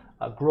to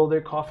grow their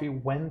coffee,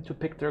 when to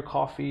pick their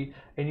coffee,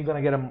 and you're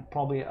going to get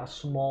probably a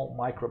small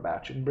micro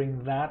batch and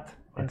bring that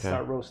and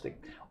start roasting.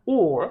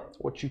 Or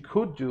what you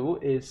could do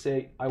is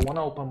say, I want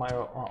to open my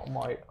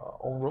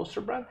own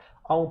roaster brand.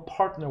 I'll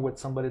partner with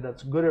somebody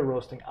that's good at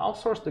roasting. I'll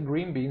source the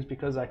green beans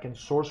because I can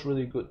source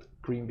really good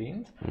green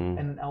beans,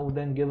 and I'll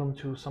then give them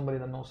to somebody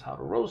that knows how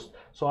to roast.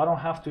 So I don't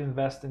have to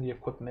invest in the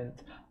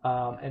equipment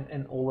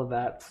and all of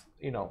that,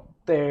 you know,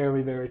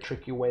 very, very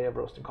tricky way of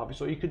roasting coffee.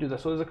 So you could do that.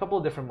 So there's a couple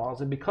of different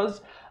models, and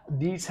because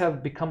these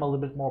have become a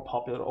little bit more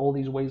popular, all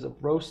these ways of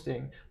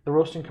roasting, the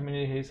roasting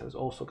community has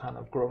also kind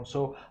of grown.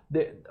 So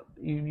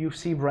you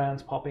see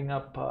brands popping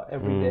up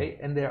every day,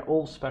 and they're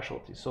all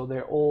specialties. So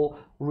they're all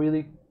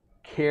really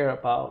care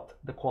about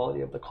the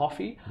quality of the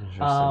coffee,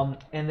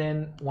 and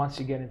then once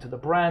you get into the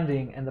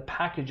branding and the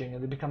packaging,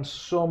 and it becomes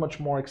so much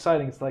more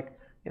exciting. It's like,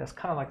 you know, it's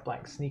kind of like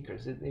buying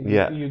sneakers.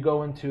 You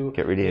go into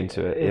Get really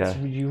into it.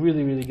 You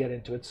really get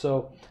into it.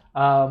 So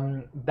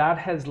that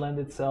has lent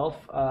itself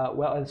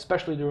well,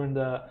 especially during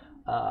the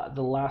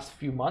last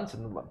few months,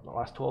 in the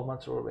last 12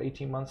 months or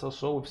 18 months or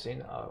so, we've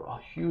seen a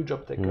huge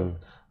uptick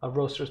of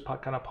roasters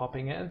kind of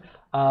popping in,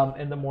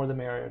 and the more the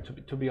merrier,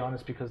 to be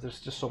honest, because there's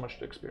just so much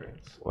to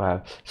experience.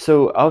 Wow.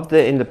 So of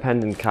the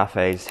independent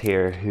cafes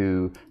here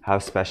who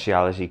have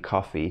specialty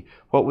coffee,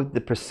 what would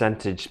the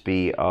percentage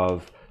be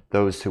of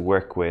those who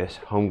work with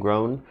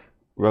homegrown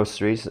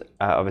roasteries,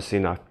 obviously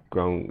not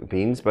grown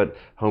beans, but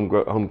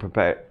home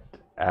prepared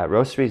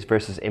roasteries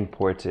versus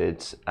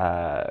imported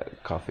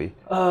coffee?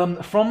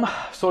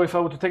 So if I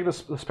were to take the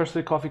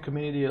specialty coffee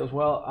community as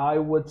well, I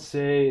would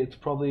say it's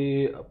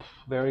probably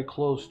very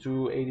close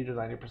to 80 to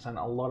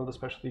 90%. A lot of the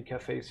specialty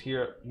cafes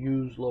here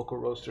use local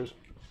roasters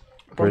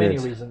for many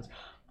reasons.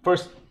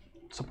 First,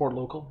 support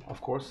local,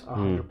 of course,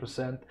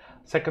 100%.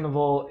 Second of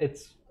all,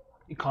 it's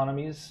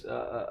economies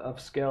of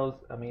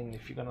scale. I mean,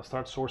 if you're going to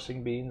start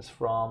sourcing beans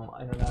from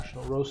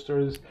international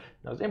roasters,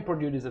 there's import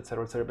duties,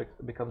 etc.,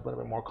 it becomes a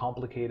little bit more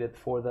complicated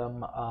for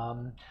them.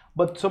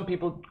 But some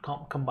people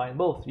combine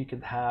both. You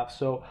could have,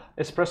 so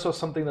espresso is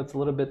something that's a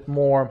little bit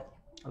more,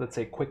 let's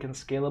say, quick and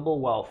scalable,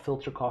 while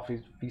filter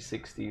coffees,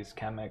 V60s,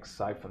 Chemex,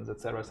 siphons,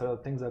 etc.,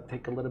 things that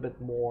take a little bit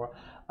more,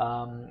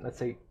 let's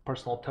say,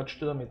 personal touch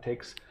to them. It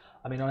takes,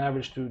 I mean, on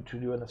average, to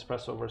do an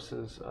espresso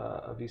versus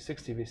a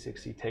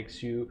V60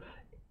 takes you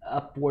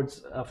upwards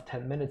of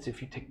 10 minutes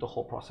if you take the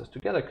whole process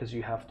together, because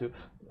you have to,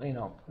 you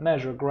know,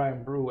 measure,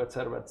 grind, brew,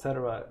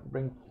 etc.,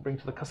 bring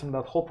to the customer.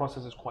 That whole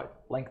process is quite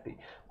lengthy.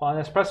 While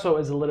an espresso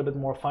is a little bit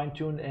more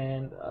fine-tuned,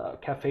 and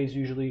cafes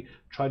usually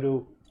try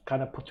to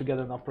kind of put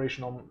together an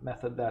operational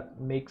method that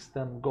makes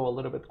them go a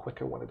little bit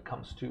quicker when it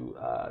comes to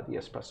the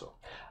espresso.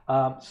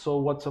 So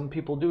what some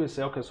people do is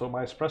say, okay, so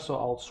my espresso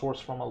I'll source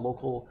from a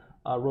local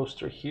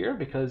roaster here,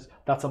 because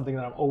that's something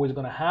that I'm always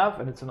going to have,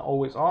 and it's an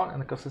always on,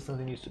 and the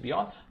consistency needs to be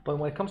on. But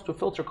when it comes to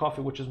filter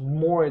coffee, which is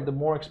the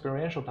more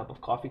experiential type of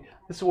coffee,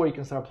 this is where you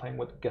can start playing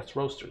with guest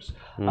roasters.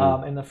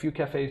 And a few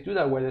cafes do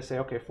that, where they say,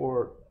 okay,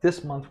 for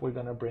this month we're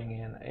going to bring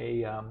in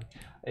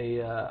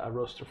a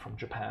roaster from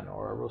Japan,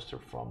 or a roaster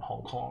from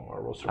Hong Kong, or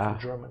a roaster from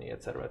Germany,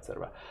 etc.,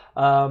 etc.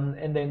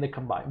 And then they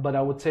combine. But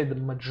I would say the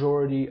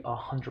majority,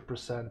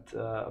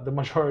 100%, the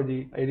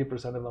majority,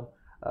 80% of them,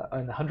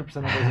 and 100%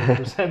 of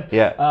those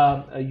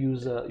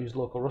 80% use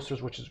local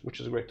roasters, which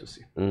is great to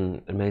see.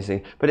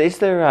 Amazing. But is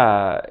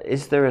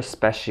there a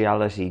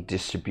specialty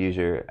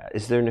distributor?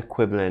 Is there an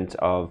equivalent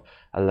of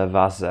a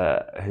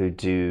Lavazza who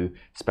do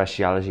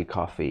specialty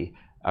coffee,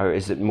 or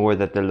is it more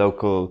that the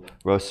local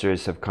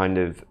roasters have kind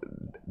of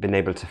been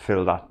able to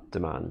fill that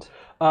demand?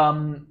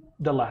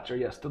 The latter,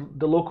 yes.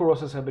 The local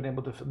roasters have been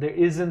able to. There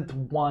isn't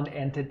one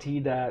entity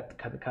that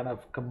kind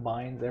of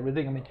combines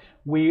everything. I mean,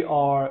 we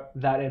are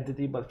that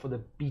entity, but for the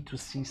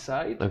B2C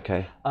side.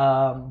 Okay.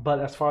 But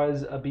as far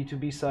as a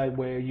B2B side,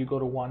 where you go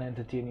to one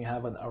entity and you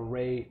have an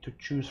array to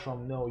choose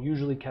from, no.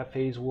 Usually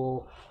cafes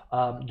will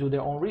do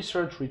their own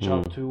research, reach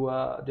out to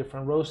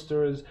different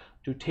roasters,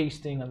 do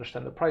tasting,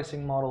 understand the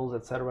pricing models,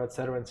 et cetera,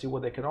 and see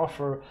what they can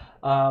offer.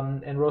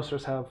 And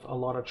roasters have a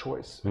lot of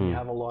choice. And you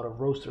have a lot of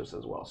roasters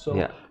as well.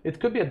 So it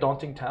could be a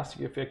daunting task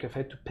if you're a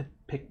cafe to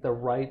pick the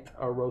right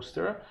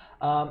roaster.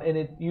 And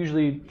it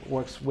usually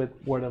works with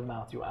word of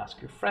mouth. You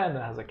ask your friend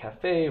that has a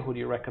cafe, who do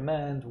you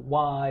recommend,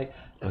 why,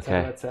 et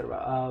cetera, et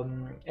cetera.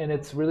 And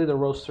it's really the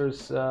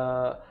roaster's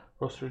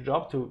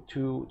job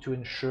to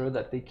ensure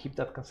that they keep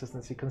that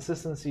consistency.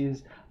 Consistency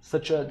is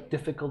such a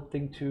difficult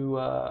thing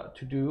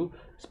to do,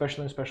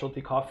 especially in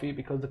specialty coffee,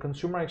 because the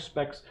consumer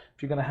expects,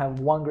 if you're going to have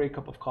one great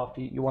cup of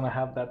coffee, you want to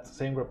have that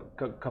same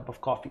cup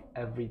of coffee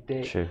every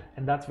day. Sure.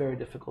 And that's very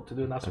difficult to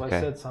do. And that's why I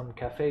said some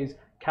cafes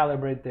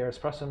calibrate their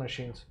espresso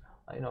machines,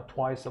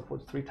 twice,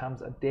 upwards 3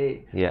 times a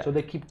day. Yeah. So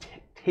they keep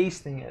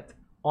tasting it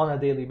on a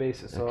daily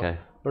basis. So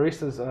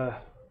baristas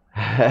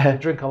they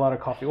drink a lot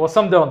of coffee. Well,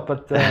 some don't,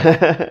 but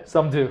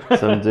some do.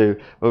 Some do.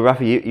 Well,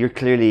 Rafi, you're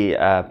clearly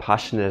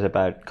passionate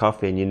about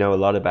coffee, and you know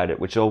a lot about it,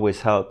 which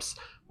always helps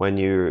when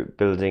you're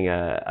building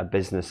a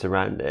business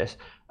around it.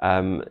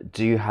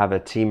 Do you have a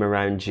team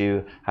around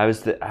you? How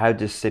does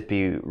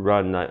Sippy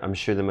run? I'm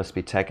sure there must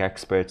be tech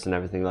experts and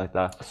everything like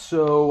that.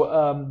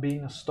 So,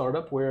 being a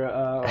startup, we're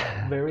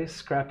a very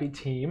scrappy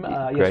team.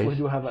 Yes, we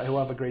have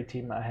a great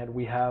team ahead.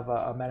 We have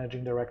a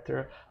managing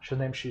director. Her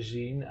name's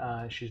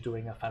Shizine. She's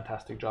doing a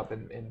fantastic job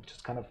in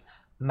just kind of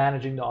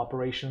managing the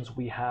operations.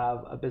 We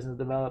have a business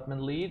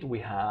development lead. We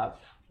have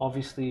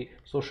obviously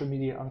social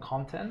media and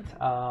content,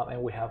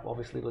 and we have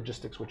obviously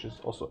logistics, which is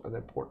also an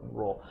important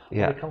role.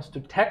 When it comes to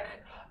tech,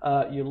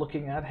 you're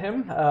looking at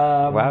him.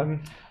 Wow.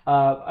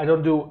 I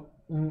don't do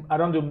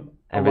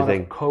everything. A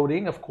lot of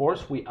coding. Of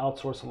course, we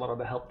outsource a lot of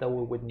the help that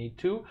we would need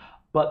to.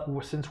 But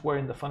since we're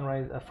in the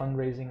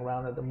fundraising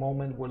round at the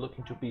moment, we're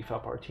looking to beef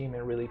up our team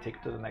and really take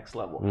it to the next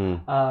level.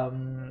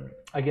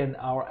 Again,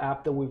 our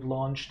app that we've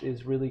launched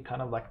is really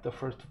kind of like the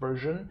first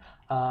version.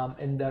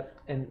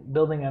 And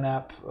building an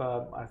app,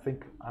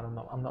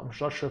 I'm not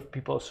sure if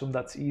people assume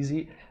that's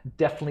easy.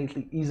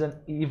 Definitely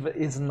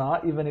is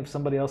not, even if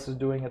somebody else is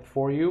doing it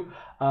for you.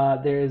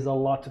 There is a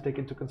lot to take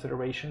into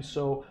consideration.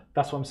 So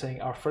that's what I'm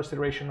saying. Our first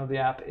iteration of the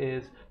app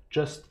is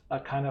just a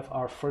kind of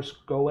our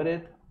first go at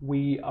it.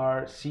 We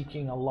are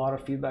seeking a lot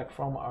of feedback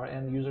from our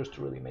end users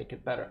to really make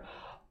it better.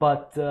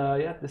 But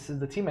this is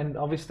the team. And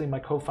obviously my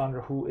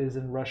co-founder, who is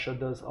in Russia,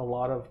 does a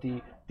lot of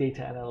the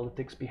data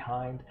analytics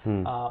behind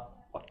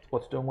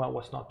what's doing well,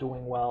 what's not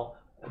doing well,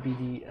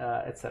 BD,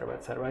 et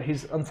cetera.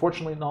 He's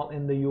unfortunately not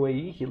in the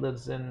UAE. He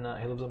lives in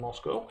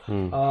Moscow.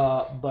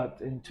 But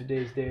in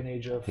today's day and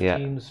age of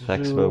Teams,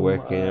 flexible Zoom,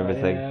 working and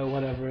everything,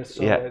 whatever.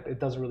 So it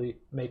doesn't really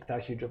make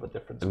that huge of a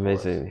difference.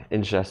 Amazing,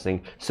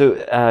 interesting. So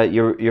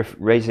you're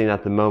raising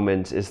at the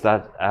moment. Is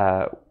that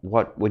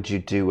what would you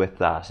do with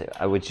that?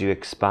 Would you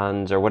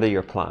expand, or what are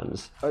your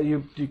plans?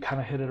 You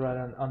kind of hit it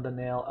right on the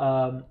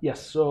nail.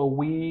 Yes. So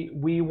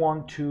we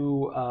want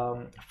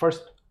to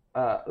first.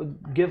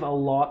 Give a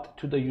lot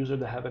to the user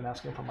that have been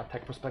asking from a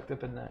tech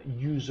perspective and a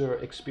user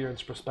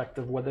experience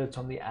perspective, whether it's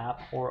on the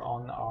app or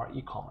on our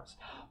e-commerce.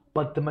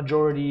 But the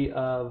majority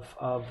of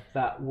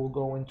that will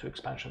go into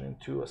expansion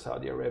into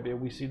Saudi Arabia.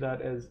 We see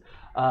that as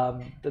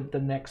the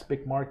next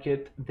big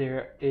market.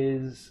 There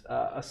is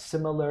a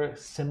similar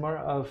simmer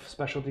of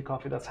specialty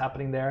coffee that's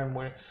happening there, and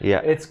where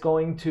it's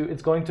going to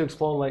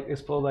explode like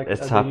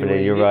it's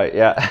happening. You're right.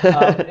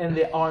 And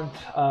there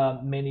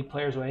aren't many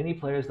players or any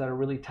players that are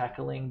really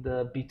tackling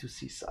the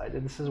B2C side,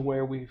 and this is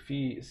where we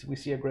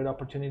see a great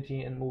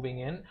opportunity in moving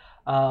in.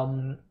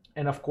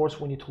 And of course,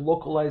 we need to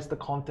localize the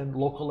content,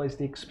 localize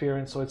the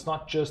experience. So it's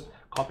not just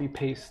copy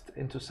paste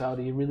into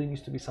Saudi. It really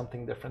needs to be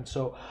something different.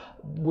 So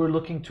we're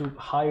looking to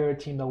hire a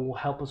team that will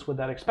help us with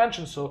that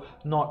expansion. So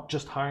not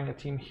just hiring a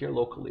team here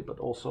locally, but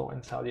also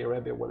in Saudi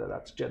Arabia, whether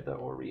that's Jeddah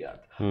or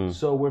Riyadh.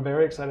 So we're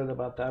very excited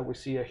about that. We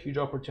see a huge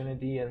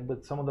opportunity, and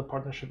with some of the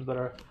partnerships that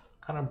are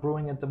kind of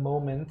brewing at the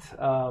moment.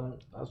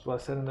 As what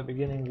I said in the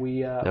beginning, No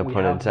we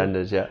pun have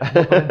intended, yeah.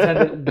 no pun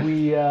intended.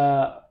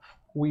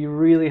 We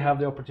really have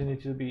the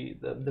opportunity to be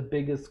the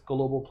biggest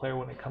global player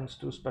when it comes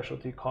to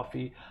specialty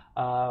coffee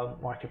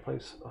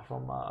marketplace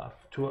from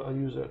to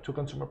a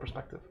consumer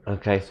perspective.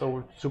 Okay. So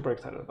we're super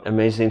excited about it.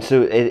 Amazing.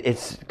 So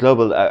it's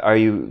global. Are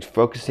you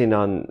focusing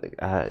on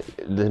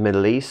the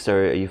Middle East,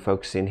 or are you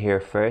focusing here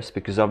first?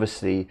 Because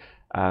obviously,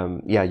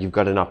 you've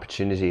got an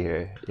opportunity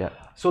here. Yeah.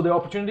 So the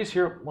opportunities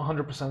here,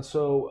 100%.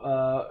 So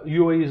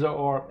UAE is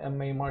our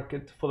main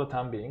market for the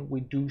time being. We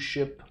do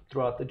ship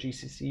throughout the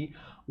GCC.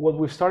 What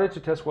we've started to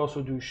test, we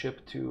also do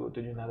ship to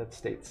the United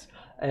States.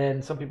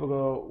 And some people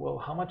go, well,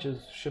 how much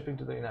is shipping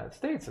to the United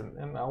States?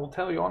 And I will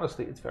tell you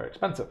honestly, it's very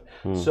expensive.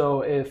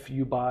 So if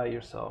you buy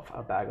yourself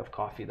a bag of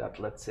coffee that,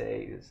 let's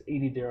say, is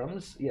 80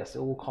 dirhams, yes, it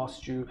will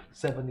cost you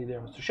 70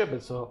 dirhams to ship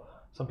it. So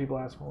some people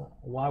ask, well,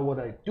 why would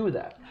I do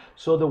that?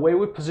 So the way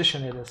we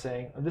position it is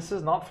saying, this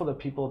is not for the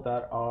people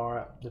that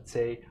are, let's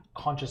say,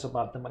 conscious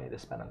about the money they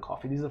spend on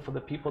coffee. These are for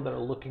the people that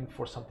are looking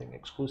for something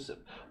exclusive,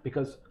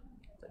 because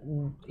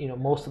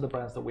most of the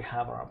brands that we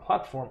have on our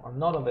platform are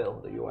not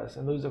available in the US,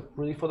 and those are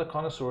really for the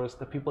connoisseurs,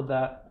 the people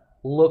that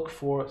look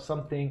for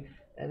something,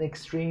 an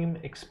extreme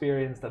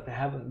experience that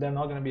they're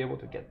not going to be able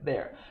to get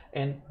there.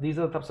 And these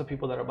are the types of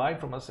people that are buying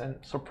from us. And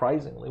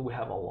surprisingly, we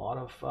have a lot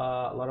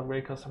of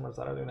great customers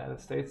out of the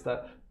United States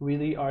that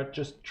really are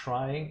just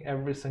trying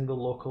every single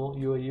local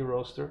UAE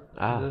roaster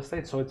in the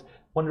States. So it's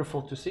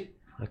wonderful to see.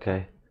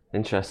 Okay.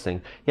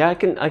 Interesting. Yeah, I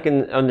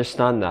can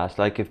understand that.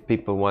 Like, if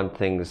people want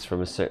things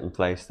from a certain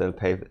place, they'll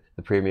pay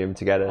the premium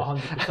to get it.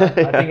 100%.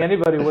 I think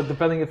anybody would,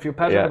 depending if you're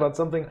passionate about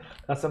something,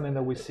 that's something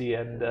that we see,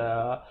 and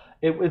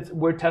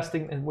we're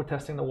testing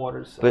the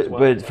waters. But as well.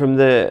 but from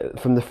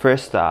the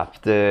first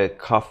app, the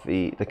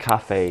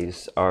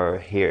cafes are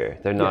here.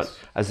 They're not, Yes.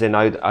 as in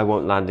I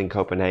won't land in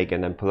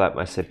Copenhagen and pull out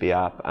my Sippy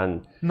app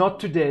and. Not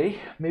today,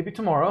 maybe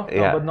tomorrow.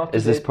 Yeah. No, but not today.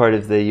 Is this part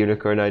of the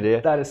unicorn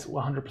idea? That is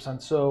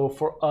 100%. So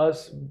for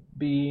us,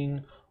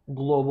 being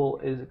global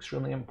is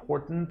extremely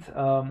important.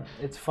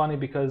 It's funny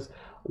because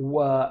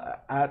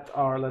at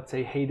our, let's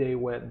say, heyday,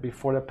 when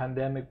before the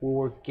pandemic, we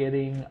were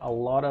getting a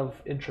lot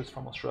of interest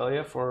from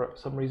Australia for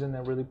some reason,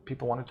 and really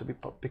people wanted to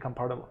become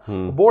part of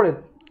the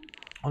board.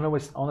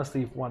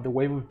 Honestly, the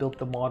way we've built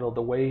the model,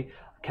 the way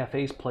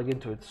cafes plug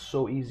into it's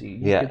so easy.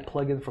 You could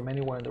plug in from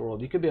anywhere in the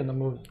world. You could be on the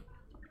moon,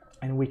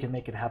 and we can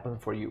make it happen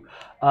for you.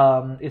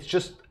 It's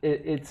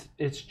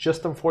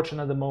just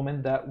unfortunate at the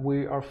moment that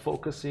we are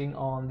focusing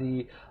on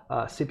the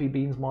Sippy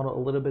Beans model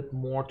a little bit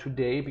more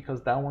today,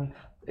 because that one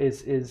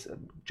is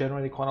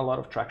generating quite a lot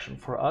of traction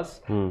for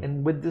us.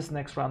 And with this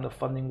next round of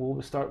funding,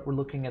 we're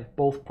looking at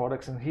both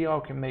products, and here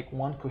we can make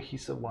one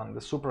cohesive one,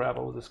 the super app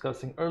I was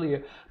discussing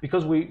earlier,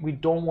 because we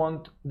don't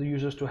want the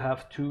users to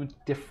have two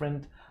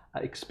different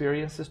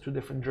experiences, two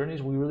different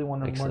journeys. We really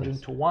want to merge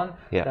into one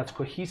that's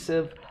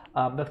cohesive,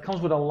 that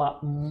comes with a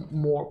lot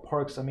more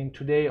perks. I mean,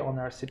 today on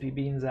our Sippy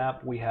Beans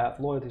app, we have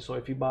loyalty. So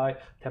if you buy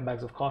 10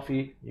 bags of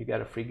coffee, you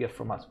get a free gift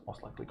from us,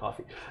 most likely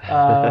coffee.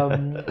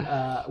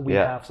 We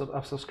have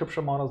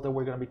subscription models that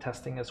we're going to be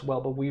testing as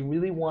well. But we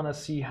really want to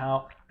see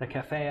how the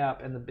Cafe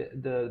app and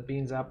the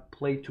Beans app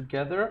play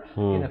together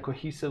in a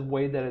cohesive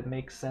way that it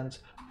makes sense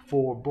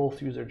for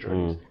both user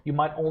journeys. You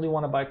might only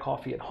want to buy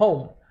coffee at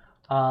home.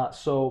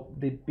 So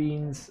the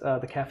Beans,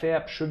 the Cafe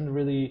app shouldn't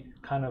really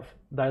kind of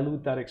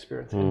dilute that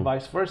experience, and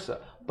vice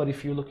versa. But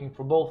if you're looking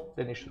for both,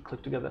 then you should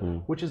click together,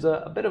 which is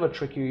a bit of a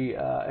tricky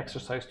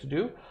exercise to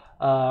do.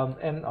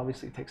 And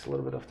obviously it takes a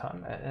little bit of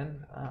time,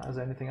 and as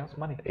anything else,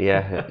 money.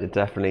 Yeah,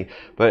 definitely.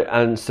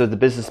 And so the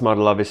business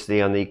model,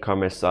 obviously, on the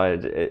e-commerce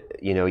side,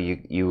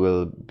 you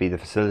will be the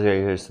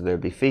facilitator, so there'll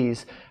be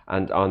fees.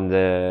 And on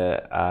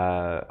the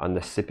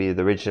Sippy,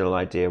 the original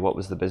idea, what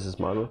was the business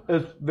model?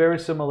 It's very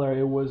similar.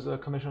 It was a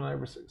commission on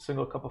every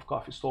single cup of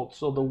coffee sold.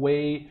 So the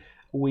way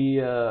we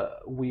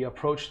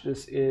approach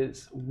this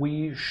is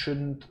we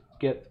shouldn't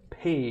get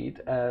paid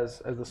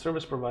as the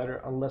service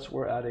provider unless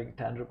we're adding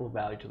tangible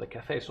value to the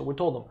cafe. So we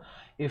told them,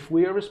 if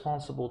we are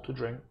responsible to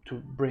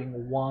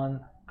bring one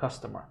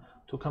customer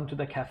to come to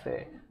the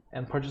cafe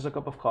and purchase a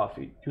cup of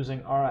coffee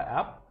using our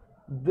app,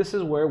 this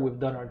is where we've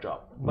done our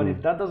job. But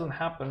if that doesn't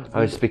happen,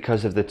 it's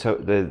because of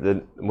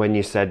the when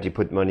you said you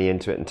put money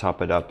into it and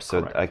top it up,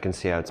 so Correct. I can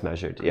see how it's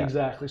measured. Yeah,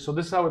 exactly. So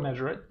this is how we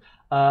measure it.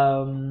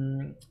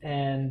 And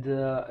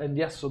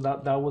yes, so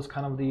that was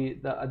kind of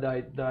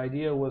the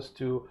idea, was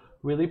to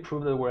really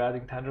prove that we're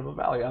adding tangible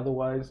value.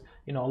 Otherwise,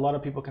 a lot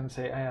of people can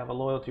say, I have a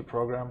loyalty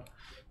program.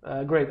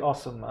 Great,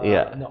 awesome.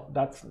 No,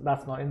 that's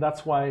not. And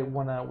that's why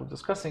when I was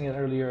discussing it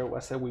earlier, I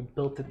said we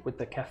built it with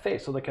the cafe.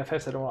 So the cafe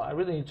said, well, I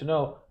really need to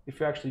know if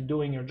you're actually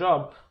doing your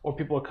job, or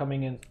people are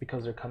coming in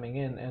because they're coming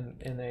in,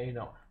 and they,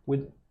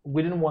 with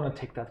we didn't want to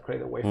take that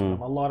credit away from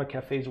them. A lot of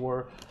cafes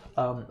were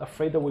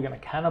afraid that we're going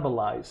to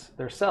cannibalize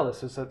their sales.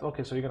 They said,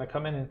 okay, so you're going to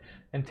come in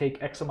and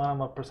take X amount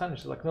of percentage.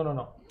 It's like,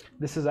 no.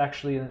 This is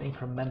actually an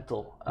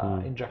incremental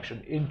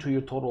injection into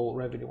your total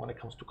revenue when it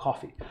comes to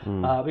coffee.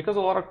 Because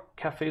a lot of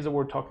cafes that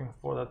we're talking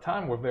for that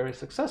time were very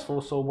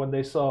successful. So when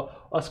they saw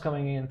us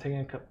coming in and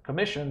taking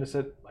commission, they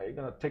said, are you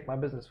going to take my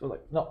business? We're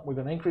like, no, we're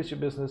going to increase your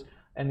business.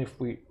 And if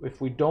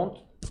we don't,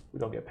 we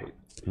don't get paid.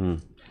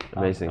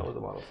 Amazing. That was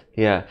the model.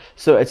 Yeah.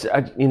 So it's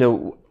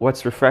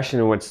what's refreshing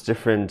and what's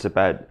different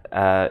about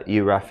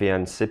you, Rafi,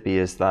 and Sippy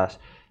is that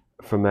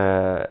from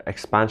a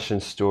expansion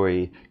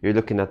story, you're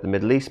looking at the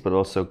Middle East, but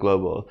also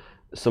global.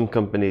 Some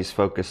companies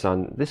focus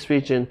on this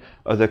region.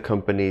 Other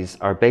companies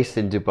are based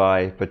in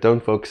Dubai, but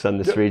don't focus on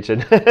this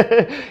region.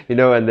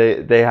 And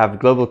they have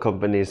global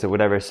companies or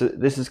whatever. So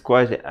this is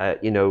quite,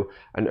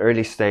 an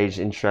early stage,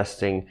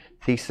 interesting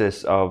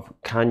thesis of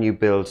can you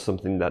build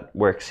something that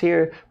works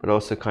here, but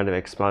also kind of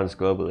expands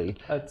globally.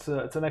 It's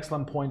an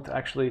excellent point,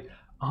 actually,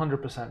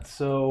 100%.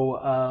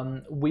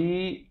 So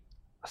we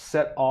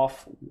set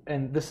off,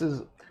 and this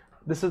is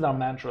our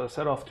mantra,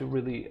 set off to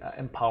really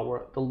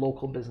empower the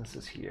local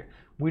businesses here.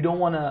 We don't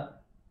want to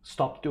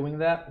stop doing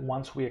that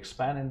once we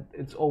expand, and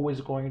it's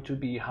always going to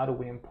be how do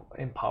we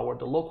empower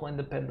the local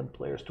independent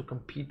players to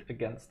compete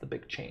against the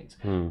big chains,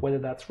 whether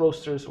that's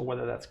roasters or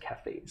whether that's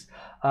cafes.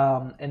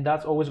 And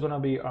that's always going to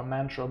be our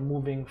mantra,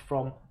 moving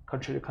from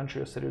country to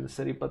country or city to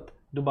city. But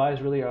Dubai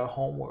is really our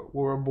home.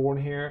 We were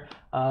born here.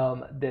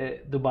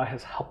 Dubai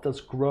has helped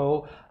us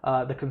grow.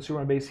 The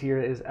consumer base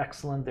here is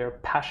excellent. They're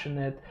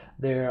passionate.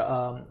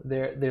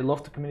 They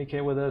love to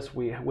communicate with us.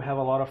 We have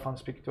a lot of fun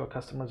speaking to our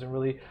customers and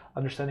really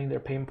understanding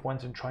their pain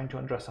points and trying to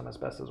address them as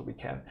best as we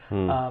can.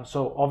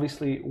 So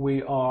obviously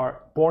we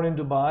are born in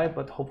Dubai,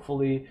 but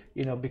hopefully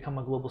become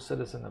a global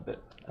citizen a bit.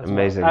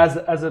 Amazing.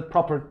 Well, as a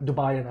proper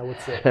Dubaian, I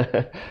would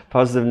say.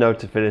 Positive note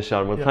to finish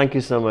on. Well, thank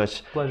you so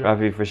much, Pleasure.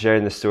 Rafi, for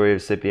sharing the story of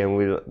Sippy, and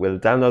we'll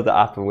download the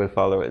app and we'll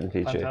follow it in the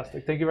future.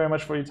 Fantastic. Thank you very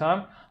much for your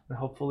time, and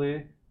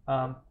hopefully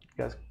you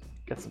guys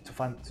get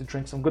to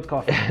drink some good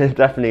coffee.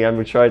 Definitely, and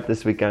we'll try it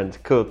this weekend.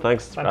 Cool.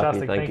 Thanks,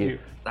 Fantastic. Rafi. Thank you.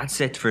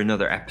 That's it for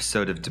another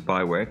episode of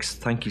Dubai Works.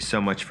 Thank you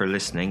so much for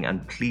listening,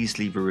 and please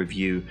leave a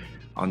review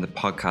on the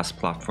podcast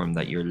platform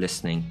that you're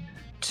listening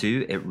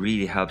to. It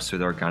really helps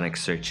with organic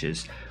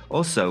searches.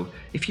 Also,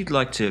 if you'd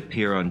like to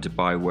appear on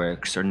Dubai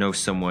Works or know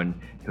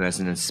someone who has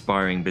an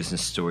inspiring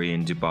business story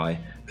in Dubai,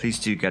 please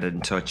do get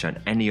in touch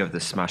on any of the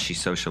Smashy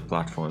social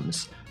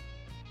platforms.